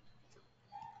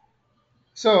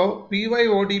 So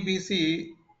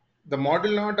PYODBC, the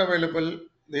model not available.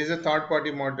 There is a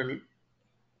third-party model.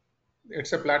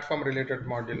 It's a platform-related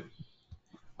model.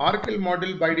 Oracle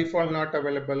model by default not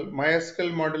available.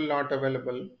 MySQL model not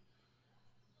available.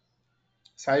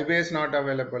 Sybase not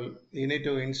available. You need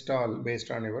to install based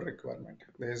on your requirement.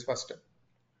 This is first step.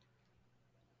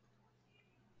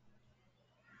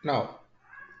 Now,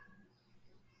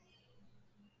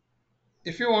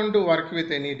 if you want to work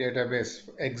with any database,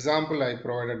 example I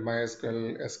provided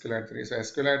MySQL, SQL3. So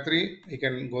SQL3, you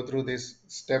can go through these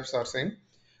steps are same.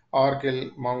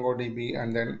 Oracle, MongoDB,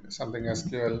 and then something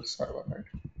SQL Server, right?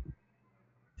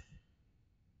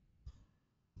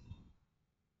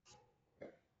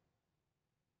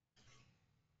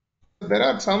 There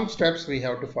are some steps we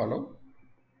have to follow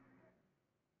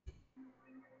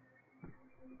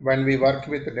when we work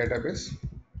with the database.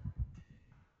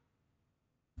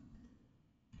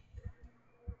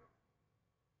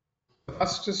 The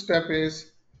first step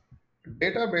is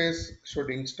database should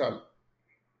install.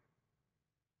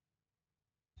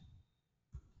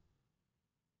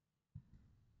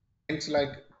 It's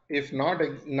like if not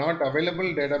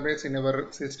available database in our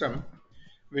system,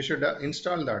 we should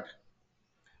install that.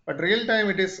 But real time,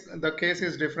 it is the case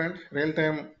is different. Real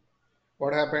time,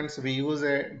 what happens? We use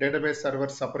a database server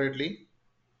separately.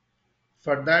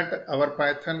 For that, our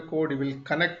Python code will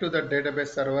connect to the database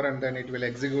server and then it will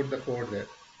execute the code there.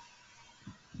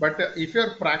 But if you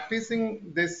are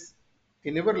practicing this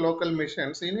in your local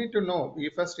machines, you need to know.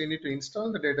 You need to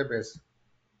install the database.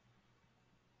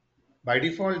 By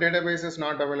default, database is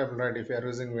not available, right? If you are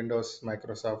using Windows,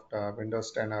 Microsoft,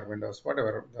 Windows 10 or Windows,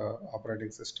 whatever the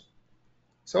operating system.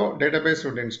 So database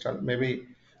should install. Maybe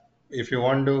if you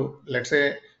want to, let's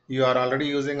say you are already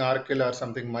using Oracle or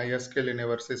something MySQL in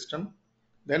your system,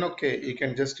 then okay, you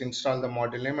can just install the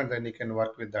module name and then you can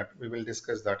work with that. We will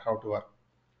discuss that how to work.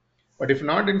 But if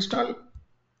not install,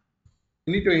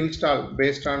 you need to install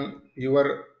based on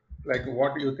your like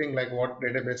what you think, like what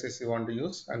databases you want to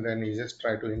use, and then you just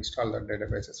try to install that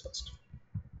databases first.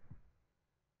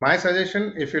 My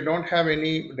suggestion, if you don't have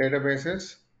any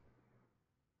databases,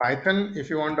 Python,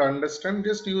 if you want to understand,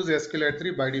 just use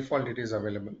SQL3. By default, it is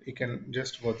available. You can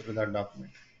just go through that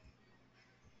document.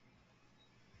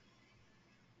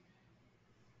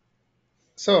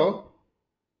 So,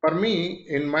 for me,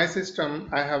 in my system,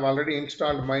 I have already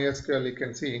installed MySQL. You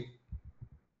can see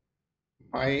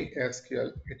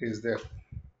MySQL, it is there.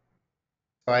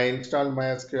 So, I installed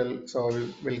MySQL. So,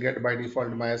 we'll get by default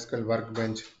MySQL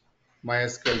Workbench,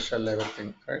 MySQL shell,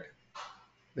 everything, right?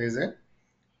 There is a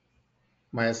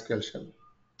MySQL shell.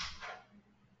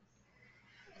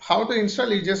 How to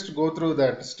install? You just go through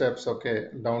that steps. Okay,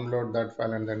 download that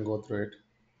file and then go through it.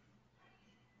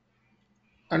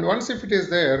 And once if it is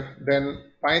there,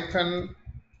 then Python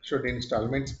should install.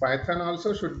 Means Python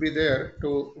also should be there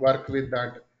to work with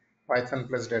that Python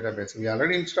plus database. We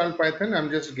already installed Python. I'm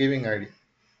just giving ID.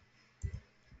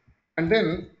 And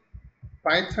then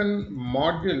Python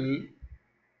module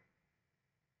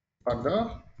for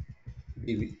the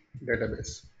DB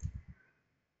database.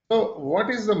 So what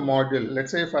is the module?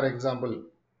 Let's say for example,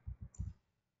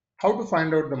 how to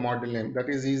find out the module name? That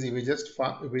is easy. We just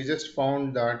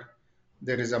found that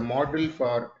there is a module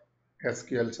for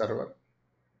SQL Server,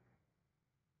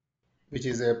 which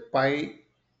is a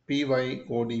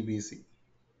PYODBC.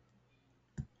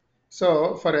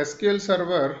 So for SQL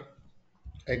Server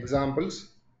examples,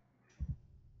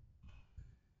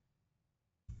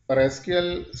 for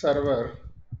SQL Server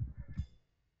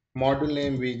module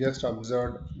name we just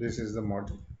observed, this is the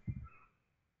module.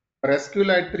 For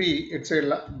SQLite3, it's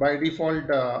a by default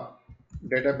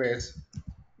database.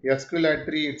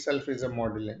 SQLite3 itself is a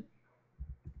module name.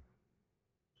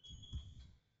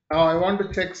 Now I want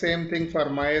to check same thing for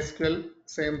MySQL,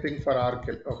 same thing for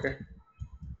Oracle. Okay.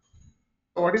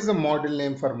 So what is the module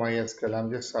name for MySQL?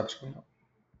 I'm just searching now.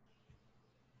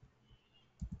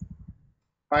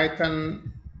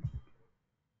 Python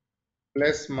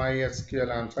plus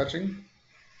MySQL. I'm searching.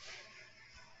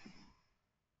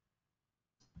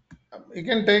 You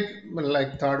can take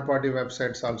like third-party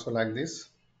websites also like this,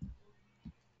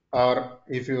 or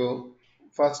if you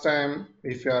first time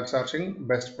if you are searching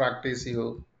best practice,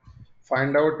 you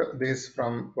find out this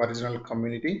from original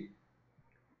community.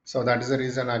 So that is the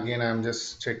reason again I'm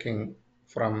just checking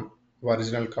from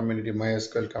original community,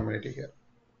 MySQL community here.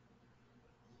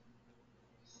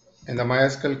 In the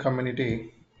MySQL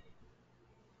community,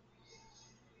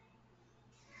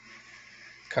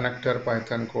 connector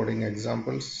Python coding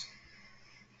examples.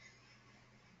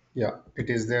 Yeah, it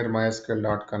is there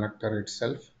MySQL.connector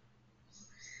itself.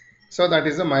 So that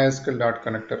is the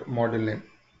MySQL.connector module name.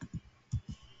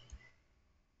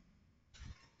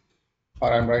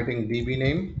 Or I'm writing DB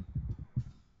name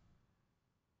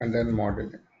and then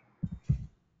module name.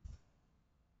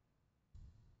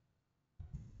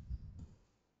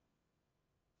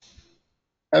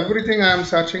 Everything I am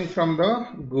searching from the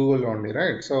Google only,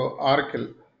 right? So Oracle.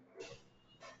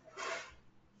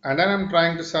 And then I'm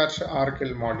trying to search Oracle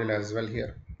module as well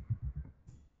here.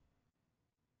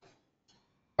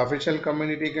 Official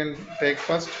community can take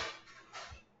first.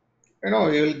 You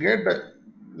will get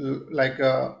like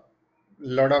a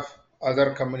lot of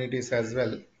other communities as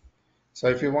well. So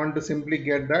if you want to simply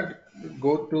get that,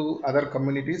 go to other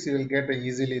communities, you will get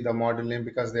easily the module name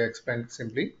because they explain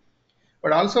simply.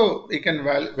 But also you can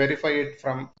verify it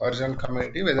from original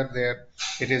community whether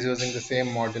it is using the same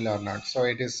module or not. So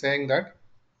it is saying that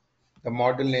the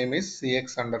module name is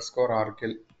cx underscore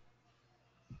Oracle,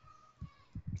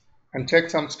 and check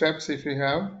some steps if you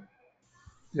have.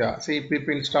 Yeah, see pip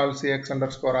install cx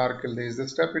underscore Oracle. This is the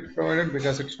step it provided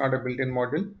because it's not a built-in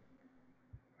module.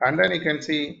 And then you can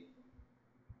see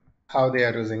how they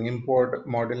are using import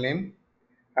module name.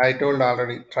 I told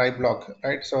already try block,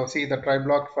 right? So see the try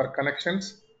block for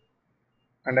connections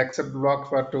and accept block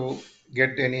for to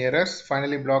get any errors.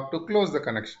 Finally block to close the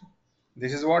connection.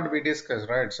 This is what we discussed,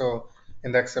 right? So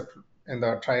in the accept in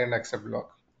the try and accept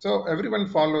block. So everyone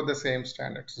follow the same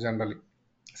standards generally,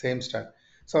 same style.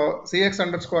 So cx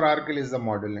underscore Oracle is the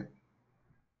module name.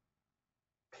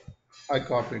 I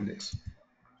copied this.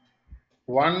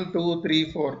 One, two, three,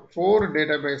 four. Four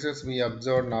databases we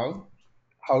observed now.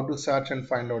 How to search and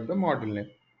find out the module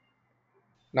name.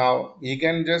 Now you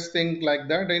can just think like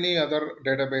that. Any other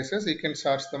databases, you can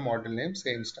search the module name,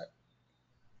 same style.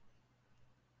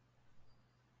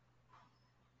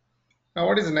 Now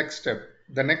what is the next step?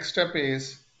 The next step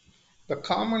is the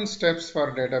common steps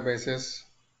for databases.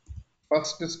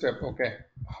 First step, okay,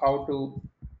 how to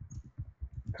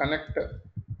connect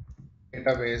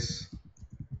database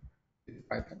with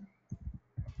Python.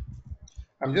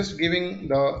 I'm just giving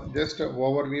the just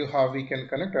overview how we can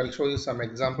connect. I'll show you some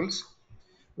examples.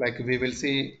 Like we will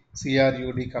see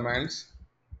CRUD commands,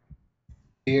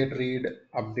 create, read,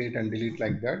 update, and delete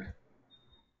like that.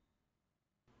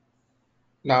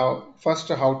 Now, first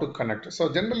how to connect.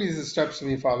 So generally these steps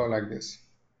we follow like this.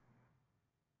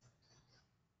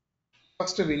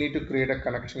 First, we need to create a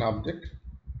connection object,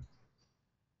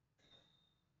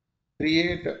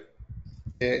 create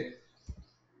a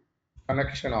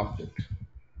connection object.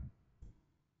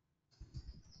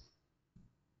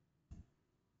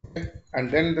 Okay? And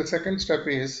then the second step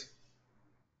is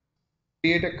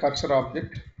create a cursor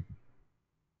object.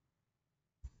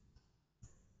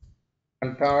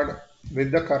 And third,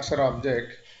 with the cursor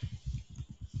object,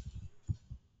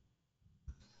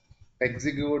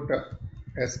 execute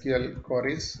SQL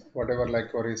queries, whatever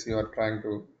like queries you are trying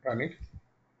to run it.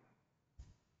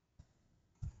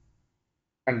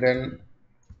 And then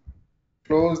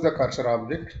close the cursor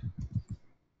object.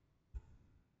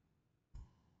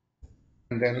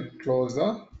 And then close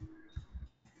the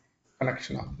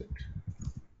connection object.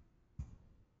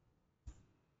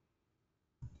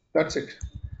 That's it.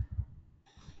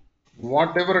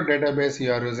 Whatever database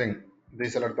you are using,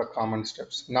 these are the common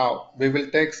steps. Now we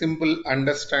will take simple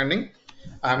understanding.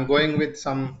 I'm going with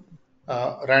some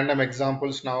random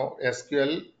examples now.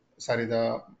 SQL, sorry,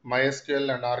 the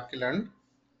MySQL and Oracle and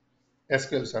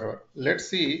SQL Server. Let's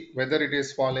see whether it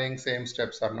is following same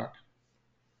steps or not.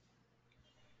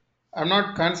 I'm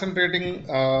not concentrating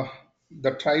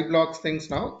the try blocks things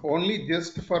now, only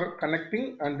just for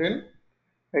connecting and then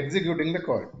executing the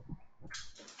code.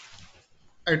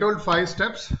 I told 5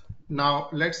 steps. Now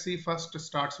let's see, first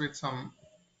starts with some,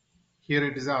 here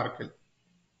it is Oracle.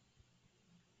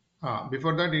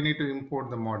 Before that you need to import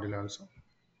the module also.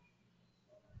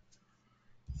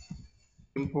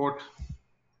 Import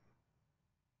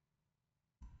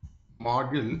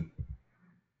module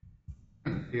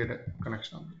and create a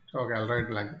connection object. Okay, I'll write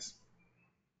like this.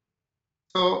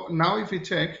 So now if you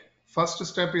check, first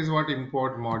step is what?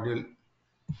 Import module.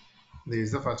 This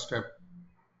is the first step.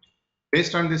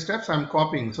 Based on these steps, I'm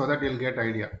copying so that you'll get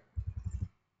idea.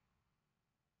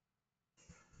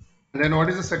 And then what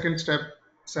is the second step?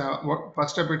 So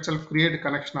first step itself, create a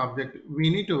connection object. We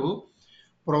need to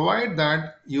provide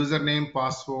that username,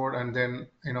 password, and then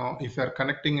if you're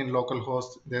connecting in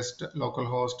localhost, just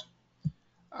localhost,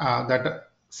 that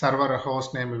server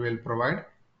host name we will provide,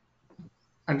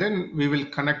 and then we will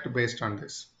connect based on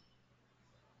this.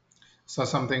 So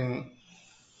something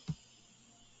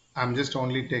I'm just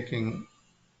only taking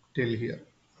till here.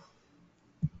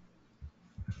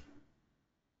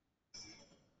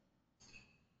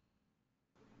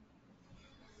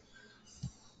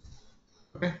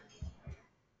 Okay.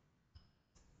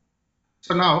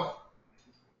 So now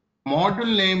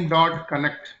module name dot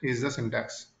connect is the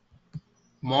syntax.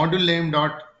 Module name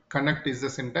dot connect is the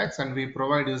syntax, and we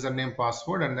provide username,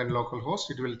 password, and then localhost.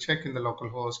 It will check in the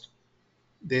localhost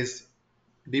this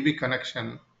DB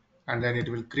connection, and then it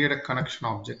will create a connection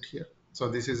object here. So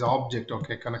this is object,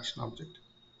 okay, connection object.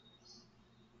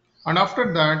 And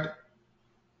after that,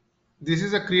 this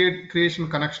is a creation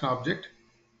connection object.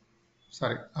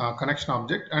 Sorry, connection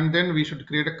object, and then we should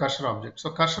create a cursor object.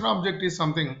 So cursor object is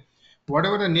something,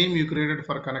 whatever the name you created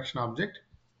for a connection object,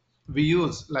 we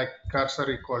use like cursor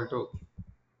equal to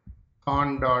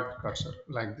con dot cursor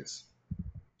like this.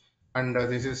 And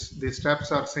this is the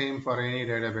steps are same for any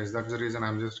database. That's the reason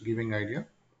I'm just giving idea.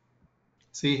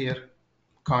 See here,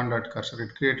 con dot cursor,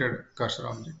 it created cursor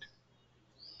object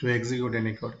to execute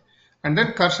any query. And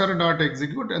then cursor dot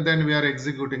execute, and then we are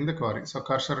executing the query. So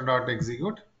cursor dot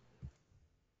execute,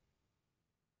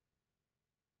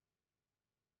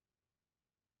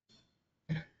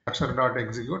 cursor dot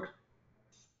execute,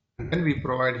 and then we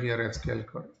provide here SQL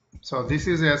code. So this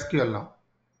is SQL now.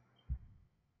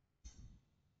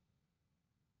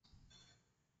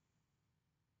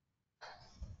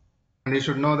 And you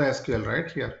should know the SQL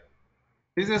right here.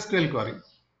 This is SQL query.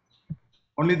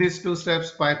 Only these two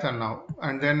steps Python now.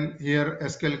 And then here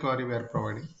SQL query we are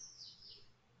providing.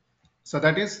 So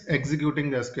that is executing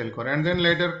the SQL query. And then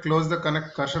later close the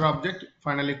connect cursor object,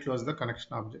 finally close the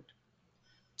connection object.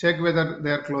 Check whether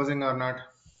they are closing or not.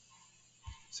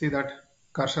 See that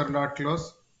cursor dot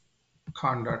close,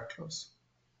 con dot close.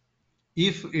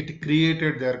 If it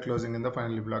created their closing in the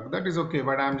final block, that is okay,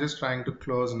 but I'm just trying to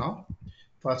close now.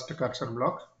 First cursor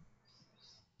block,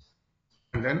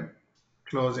 and then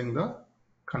closing the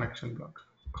connection block,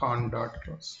 con dot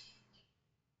close.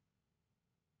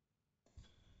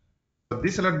 So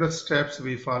these are the steps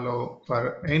we follow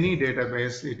for any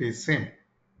database. It is same.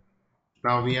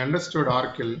 Now we understood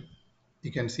Oracle.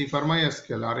 You can see for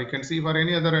MySQL, or you can see for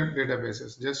any other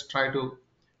databases. Just try to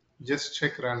just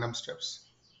check random steps.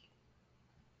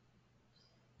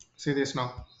 See this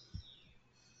now.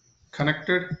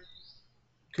 Connected,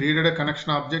 created a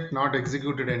connection object, not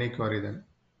executed any query then.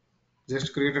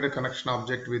 Just created a connection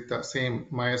object with the same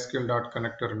MySQL dot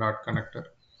connector dot connector.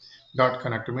 Dot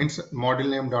connector means module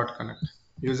name dot connect.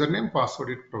 Username, password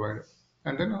it provided.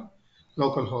 And then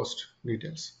local host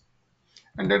details.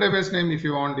 And database name, if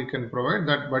you want, you can provide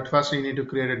that, but first you need to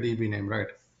create a DB name, right?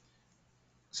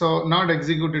 So not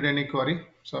executed any query.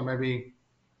 So maybe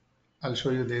I'll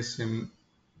show you this in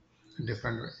a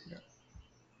different way.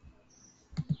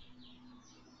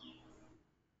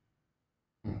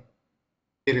 Yeah.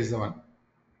 Here is the one.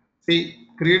 See,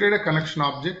 created a connection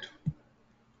object,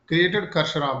 created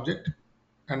cursor object,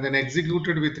 and then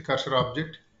executed with cursor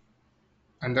object.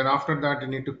 And then after that, you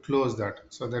need to close that.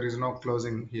 So there is no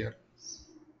closing here.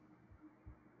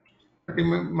 But you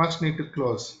must need to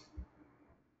close.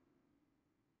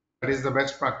 That is the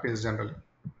best practice generally.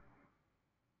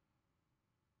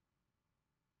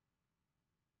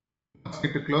 Must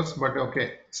need to close, but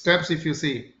okay. Steps, if you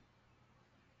see,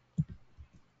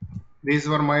 these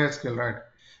were MySQL, right?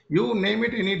 You name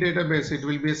it any database, it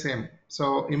will be same.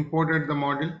 So imported the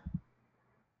module.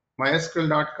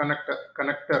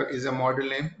 MySQL.connector is a module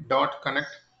name. Dot connect,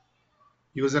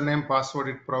 username, password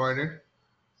it provided,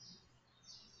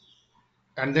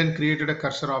 and then created a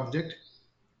cursor object.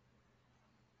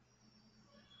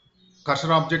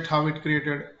 Cursor object, how it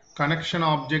created? Connection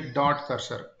object dot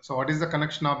cursor. So what is the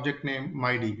connection object name?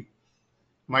 MyDB.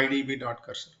 MyDB dot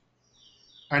cursor.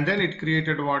 And then it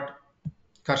created what?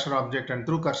 Cursor object, and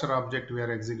through cursor object we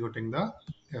are executing the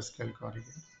SQL query.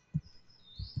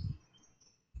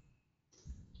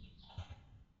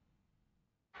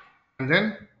 And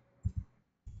then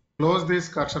close this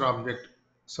cursor object.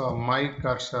 So my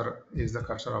cursor is the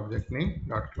cursor object name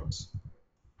dot close.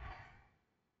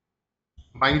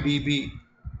 MyDB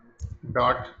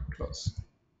dot close.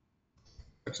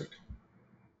 That's it.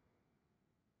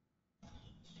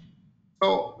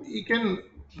 So you can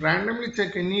randomly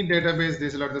check any database.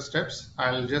 These are the steps.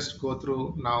 I'll just go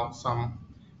through now some.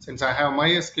 Since I have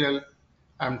MySQL,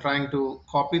 I'm trying to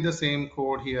copy the same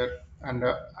code here, and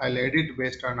I'll edit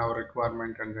based on our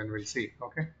requirement, and then we'll see.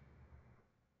 Okay.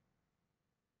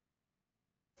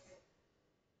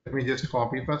 Let me just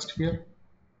copy first here.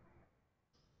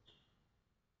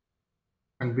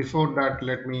 And before that,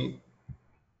 let me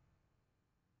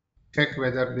check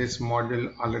whether this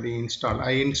module already installed.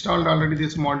 I installed already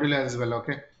this module as well.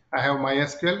 Okay. I have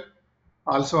MySQL.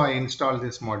 Also, I installed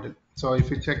this module. So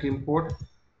if you check import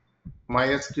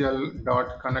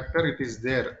MySQL.connector, it is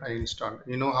there. I installed.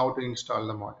 You know how to install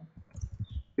the module.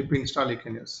 Pip install you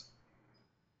can use.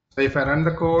 So if I run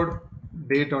the code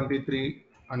day23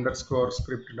 underscore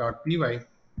script.py, you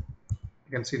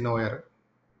can see no error.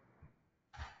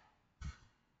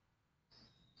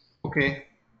 Okay.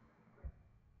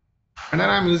 And then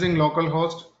I'm using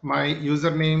localhost. My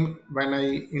username, when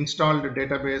I installed the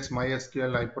database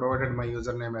MySQL, I provided my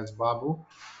username as Babu,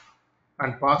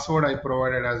 and password I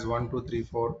provided as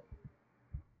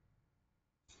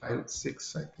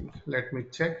 123456, I think. Let me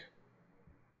check.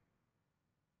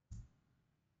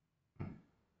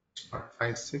 Not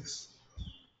 56.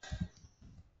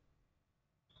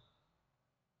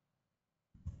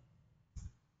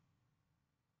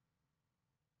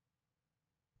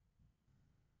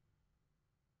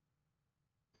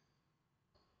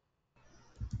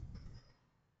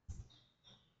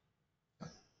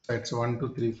 That's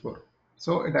 1234.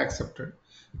 So it accepted.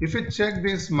 If you check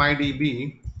this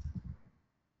MyDB,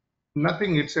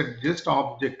 nothing, it's a just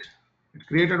object. It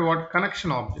created what?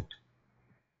 Connection object.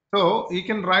 So you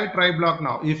can write try block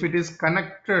now. If it is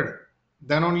connected,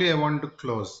 then only I want to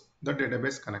close the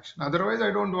database connection. Otherwise,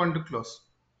 I don't want to close.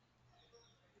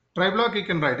 Try block you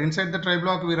can write. Inside the try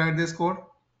block, we write this code,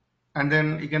 and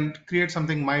then you can create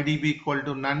something mydb equal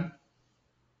to none.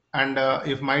 And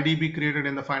if mydb created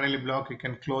in the finally block, you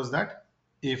can close that.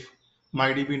 If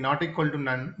mydb not equal to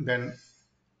none,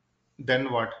 then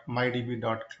what? Mydb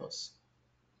dot close.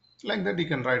 Like that, you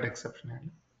can write exception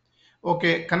handling.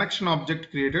 Okay, connection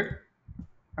object created.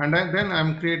 And then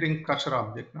I'm creating cursor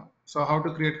object now. So how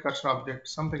to create cursor object?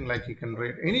 Something like you can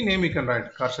write any name you can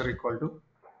write cursor equal to,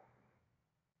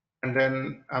 and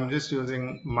then I'm just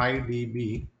using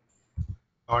mydb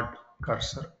dot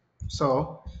cursor.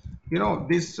 So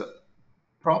this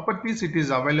properties, it is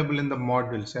available in the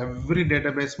modules. Every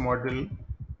database module,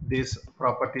 this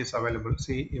properties available.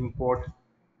 See import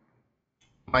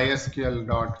mysql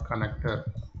dot connector,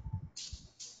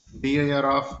 dir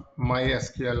of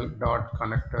mysql dot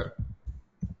connector.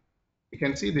 You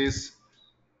can see this.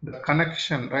 The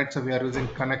connection, right? So we are using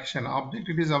connection object,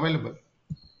 it is available,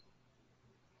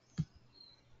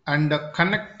 and the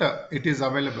connector, it is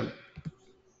available.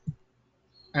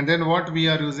 And then what we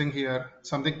are using here,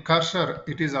 something cursor,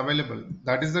 it is available.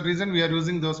 That is the reason we are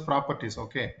using those properties.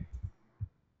 Okay.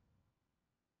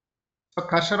 So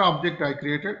cursor object I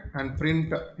created, and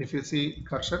print, if you see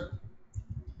cursor,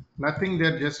 nothing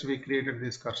there, just we created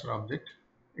this cursor object.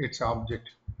 It's object.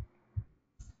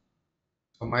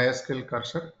 So MySQL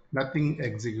cursor, nothing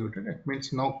executed. It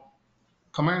means no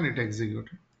command it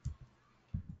executed.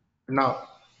 Now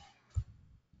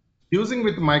using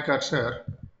with my cursor,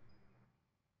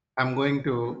 I'm going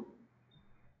to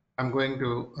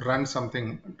run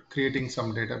something, creating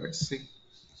some database. See,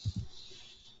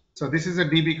 so this is a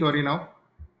DB query now.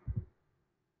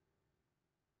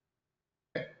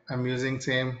 I'm using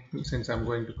same, since I'm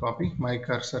going to copy my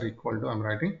cursor equal to, I'm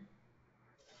writing.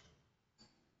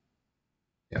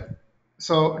 Yeah.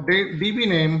 So DB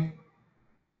name,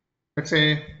 let's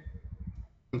say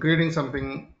I'm creating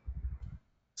something,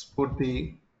 put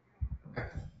the,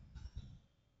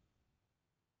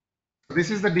 this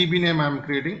is the DB name I'm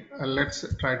creating. Let's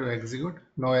try to execute.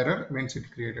 No error means it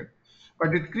created.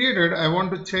 But it created, I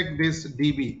want to check this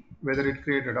DB, whether it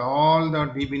created all the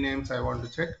DB names I want to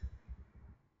check.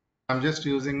 I'm just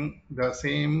using the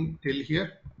same till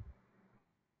here.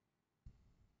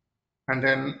 And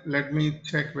then let me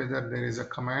check whether there is a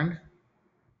command.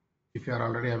 If you are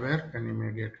already aware, then you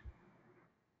may get.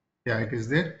 Yeah, it is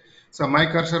there. So my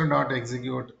cursor dot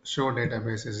execute show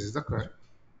databases is the query.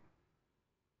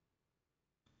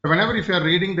 So whenever if you are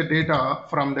reading the data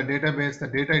from the database, the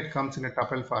data it comes in a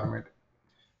tuple format.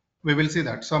 We will see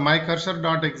that. So my cursor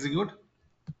dot execute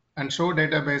and show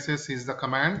databases is the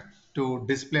command to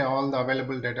display all the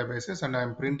available databases, and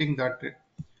I'm printing that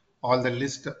all the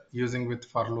list using with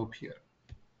for loop here.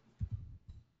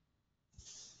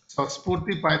 So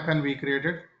Spurti Python we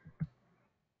created.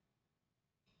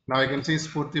 Now you can see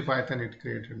Spurti Python it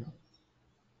created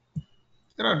now.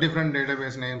 There are different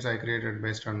database names I created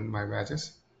based on my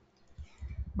batches.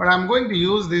 But I'm going to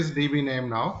use this DB name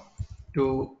now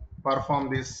to perform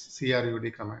these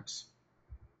CRUD commands.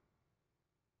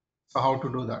 So how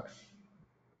to do that?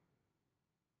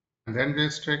 And then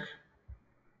just check,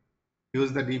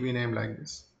 use the DB name like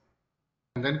this,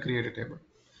 and then create a table.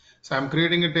 So I'm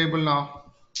creating a table now.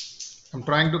 I'm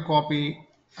trying to copy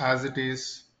as it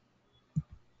is,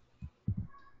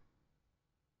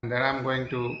 and then I'm going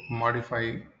to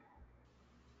modify.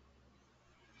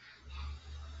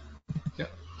 Yeah,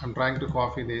 I'm trying to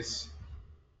copy this,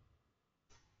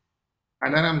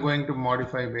 and then I'm going to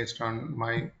modify based on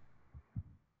my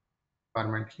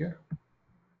requirement here.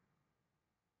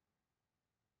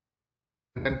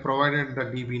 And then provided the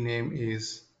DB name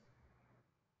is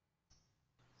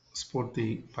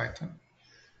Spurti Python,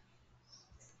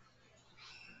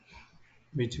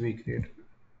 which we created.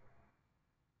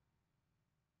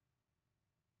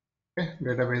 Okay,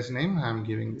 database name I'm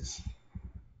giving this.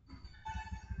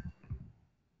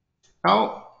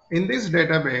 Now in this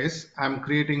database I'm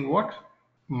creating what?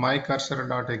 My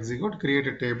cursor.execute, create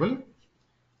a table.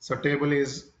 So table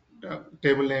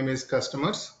name is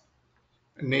customers,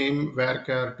 name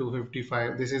varchar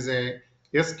 255. This is a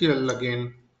SQL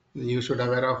again. You should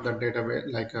aware of the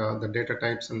database, like the data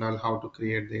types and all, how to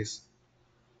create this.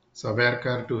 So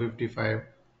varchar 255,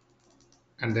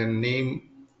 and then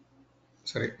name,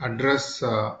 sorry, address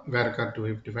varchar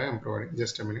 255. I'm providing.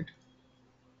 Just a minute.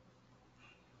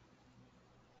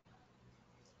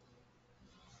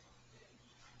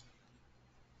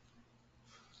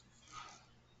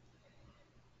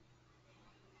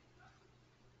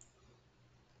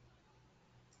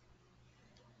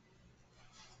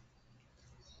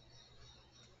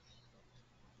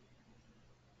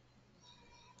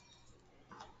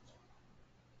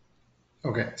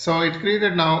 Okay, so it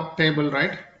created now table,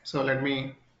 right? So let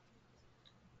me,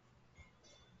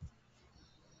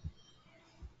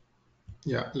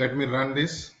 let me run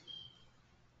this.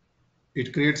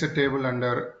 It creates a table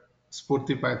under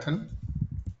Spurti Python.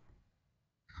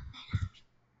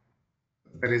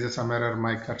 There is a some error,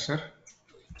 my cursor,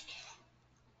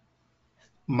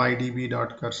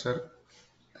 mydb.cursor,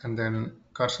 and then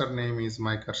cursor name is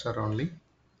my cursor only.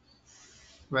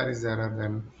 Where is the error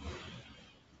then?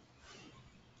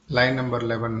 Line number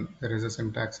 11, there is a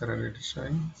syntax error it is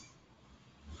showing.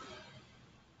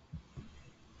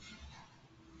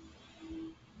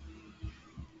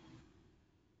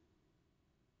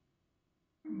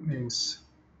 Means,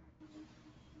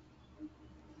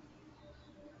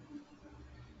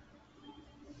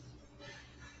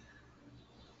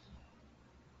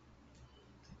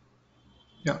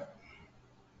 yeah.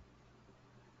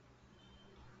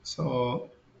 So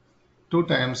two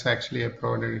times actually I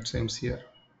provided, it seems here.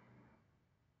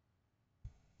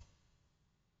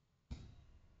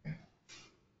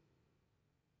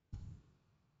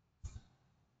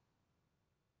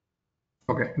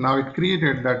 Okay, now it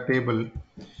created that table,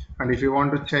 and if you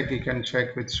want to check, you can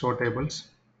check with show tables.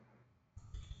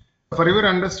 For your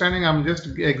understanding, I'm just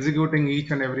executing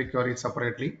each and every query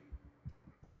separately.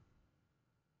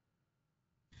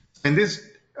 In this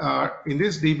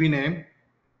DB name,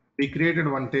 we created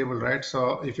one table, right?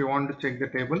 So if you want to check the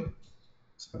table,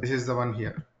 so this is the one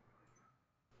here,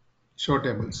 show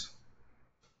tables.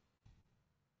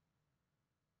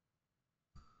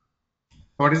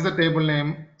 What is the table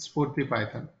name? Spurti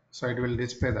Python. So it will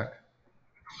display that.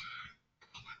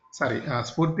 Sorry,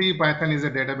 Spurti Python is a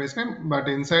database name, but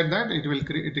inside that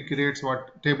it creates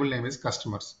what table name is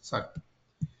customers. Sorry.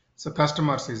 So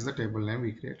customers is the table name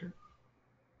we created.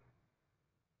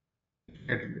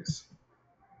 Created this.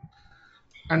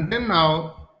 And then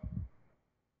now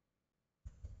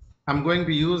I'm going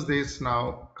to use this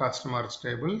now customers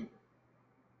table,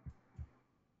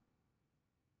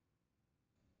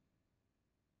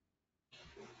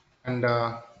 and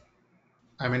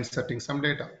I'm inserting some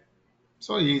data.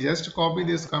 So you just copy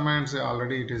these commands,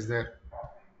 already it is there.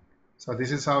 So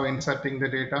this is how inserting the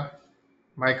data,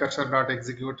 my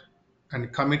cursor.execute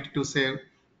and commit to save.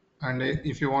 And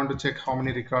if you want to check how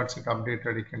many records it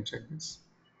updated, you can check this.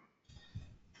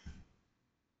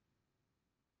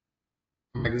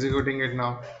 I'm executing it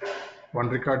now. One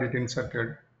record it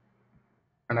inserted,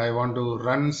 and I want to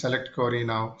run select query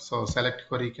now. So select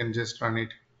query can just run it.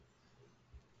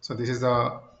 So this is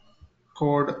the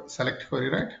code select query,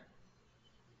 right?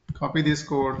 Copy this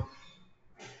code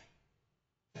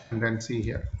and then see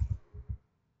here.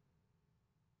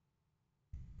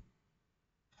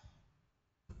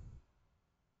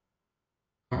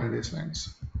 On these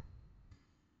lines.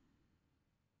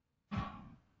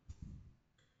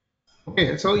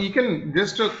 Okay, so you can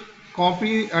just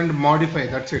copy and modify.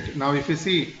 That's it. Now, if you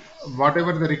see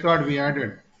whatever the record we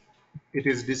added, it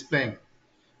is displaying.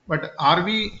 But are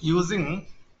we using,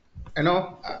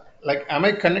 like, am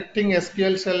I connecting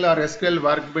SQL shell or SQL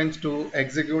workbench to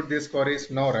execute these queries?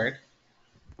 No, right?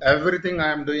 Everything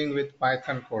I am doing with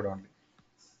Python code only.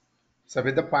 So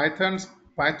with the Python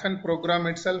program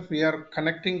itself, we are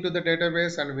connecting to the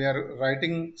database and we are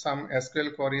writing some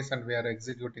SQL queries and we are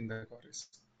executing the queries.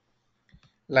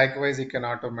 Likewise, you can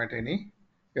automate any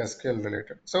SQL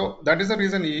related. So that is the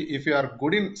reason if you are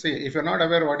good in, see, if you're not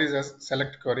aware what is a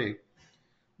select query,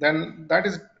 then that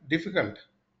is difficult.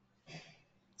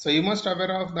 So you must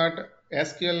aware of that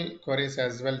SQL queries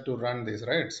as well to run this,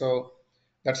 right? So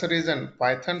that's the reason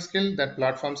Python skill, that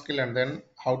platform skill, and then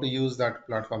how to use that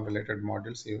platform related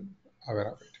modules, you aware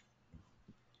of it.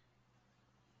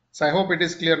 So I hope it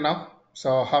is clear now.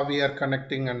 So how we are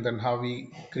connecting and then how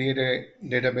we create a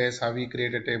database, how we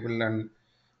create a table and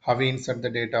how we insert the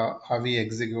data, how we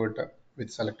execute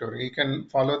with selector. You can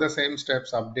follow the same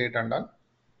steps, update and all.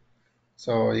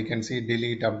 So you can see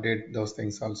delete, update, those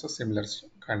things also similar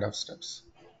kind of steps.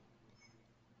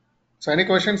 So any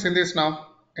questions in this now?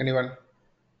 Anyone?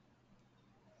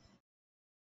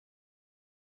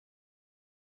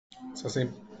 So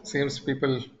seems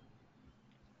people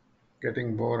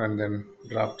getting bored and then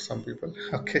dropped some people.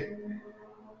 Okay,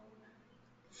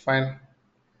 fine.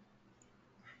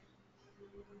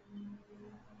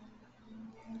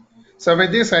 So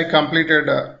with this, I completed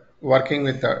working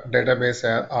with the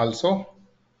database also.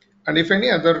 And if any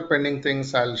other pending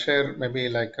things, I'll share maybe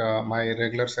like my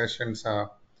regular sessions.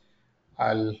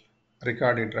 I'll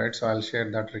record it, right? So I'll share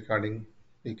that recording.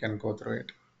 We can go through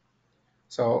it.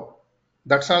 So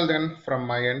that's all then from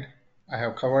my end. I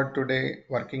have covered today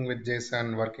working with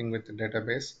JSON, working with the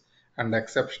database, and the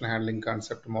exception handling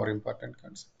concept, more important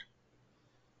concept.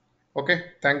 Okay,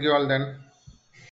 thank you all then.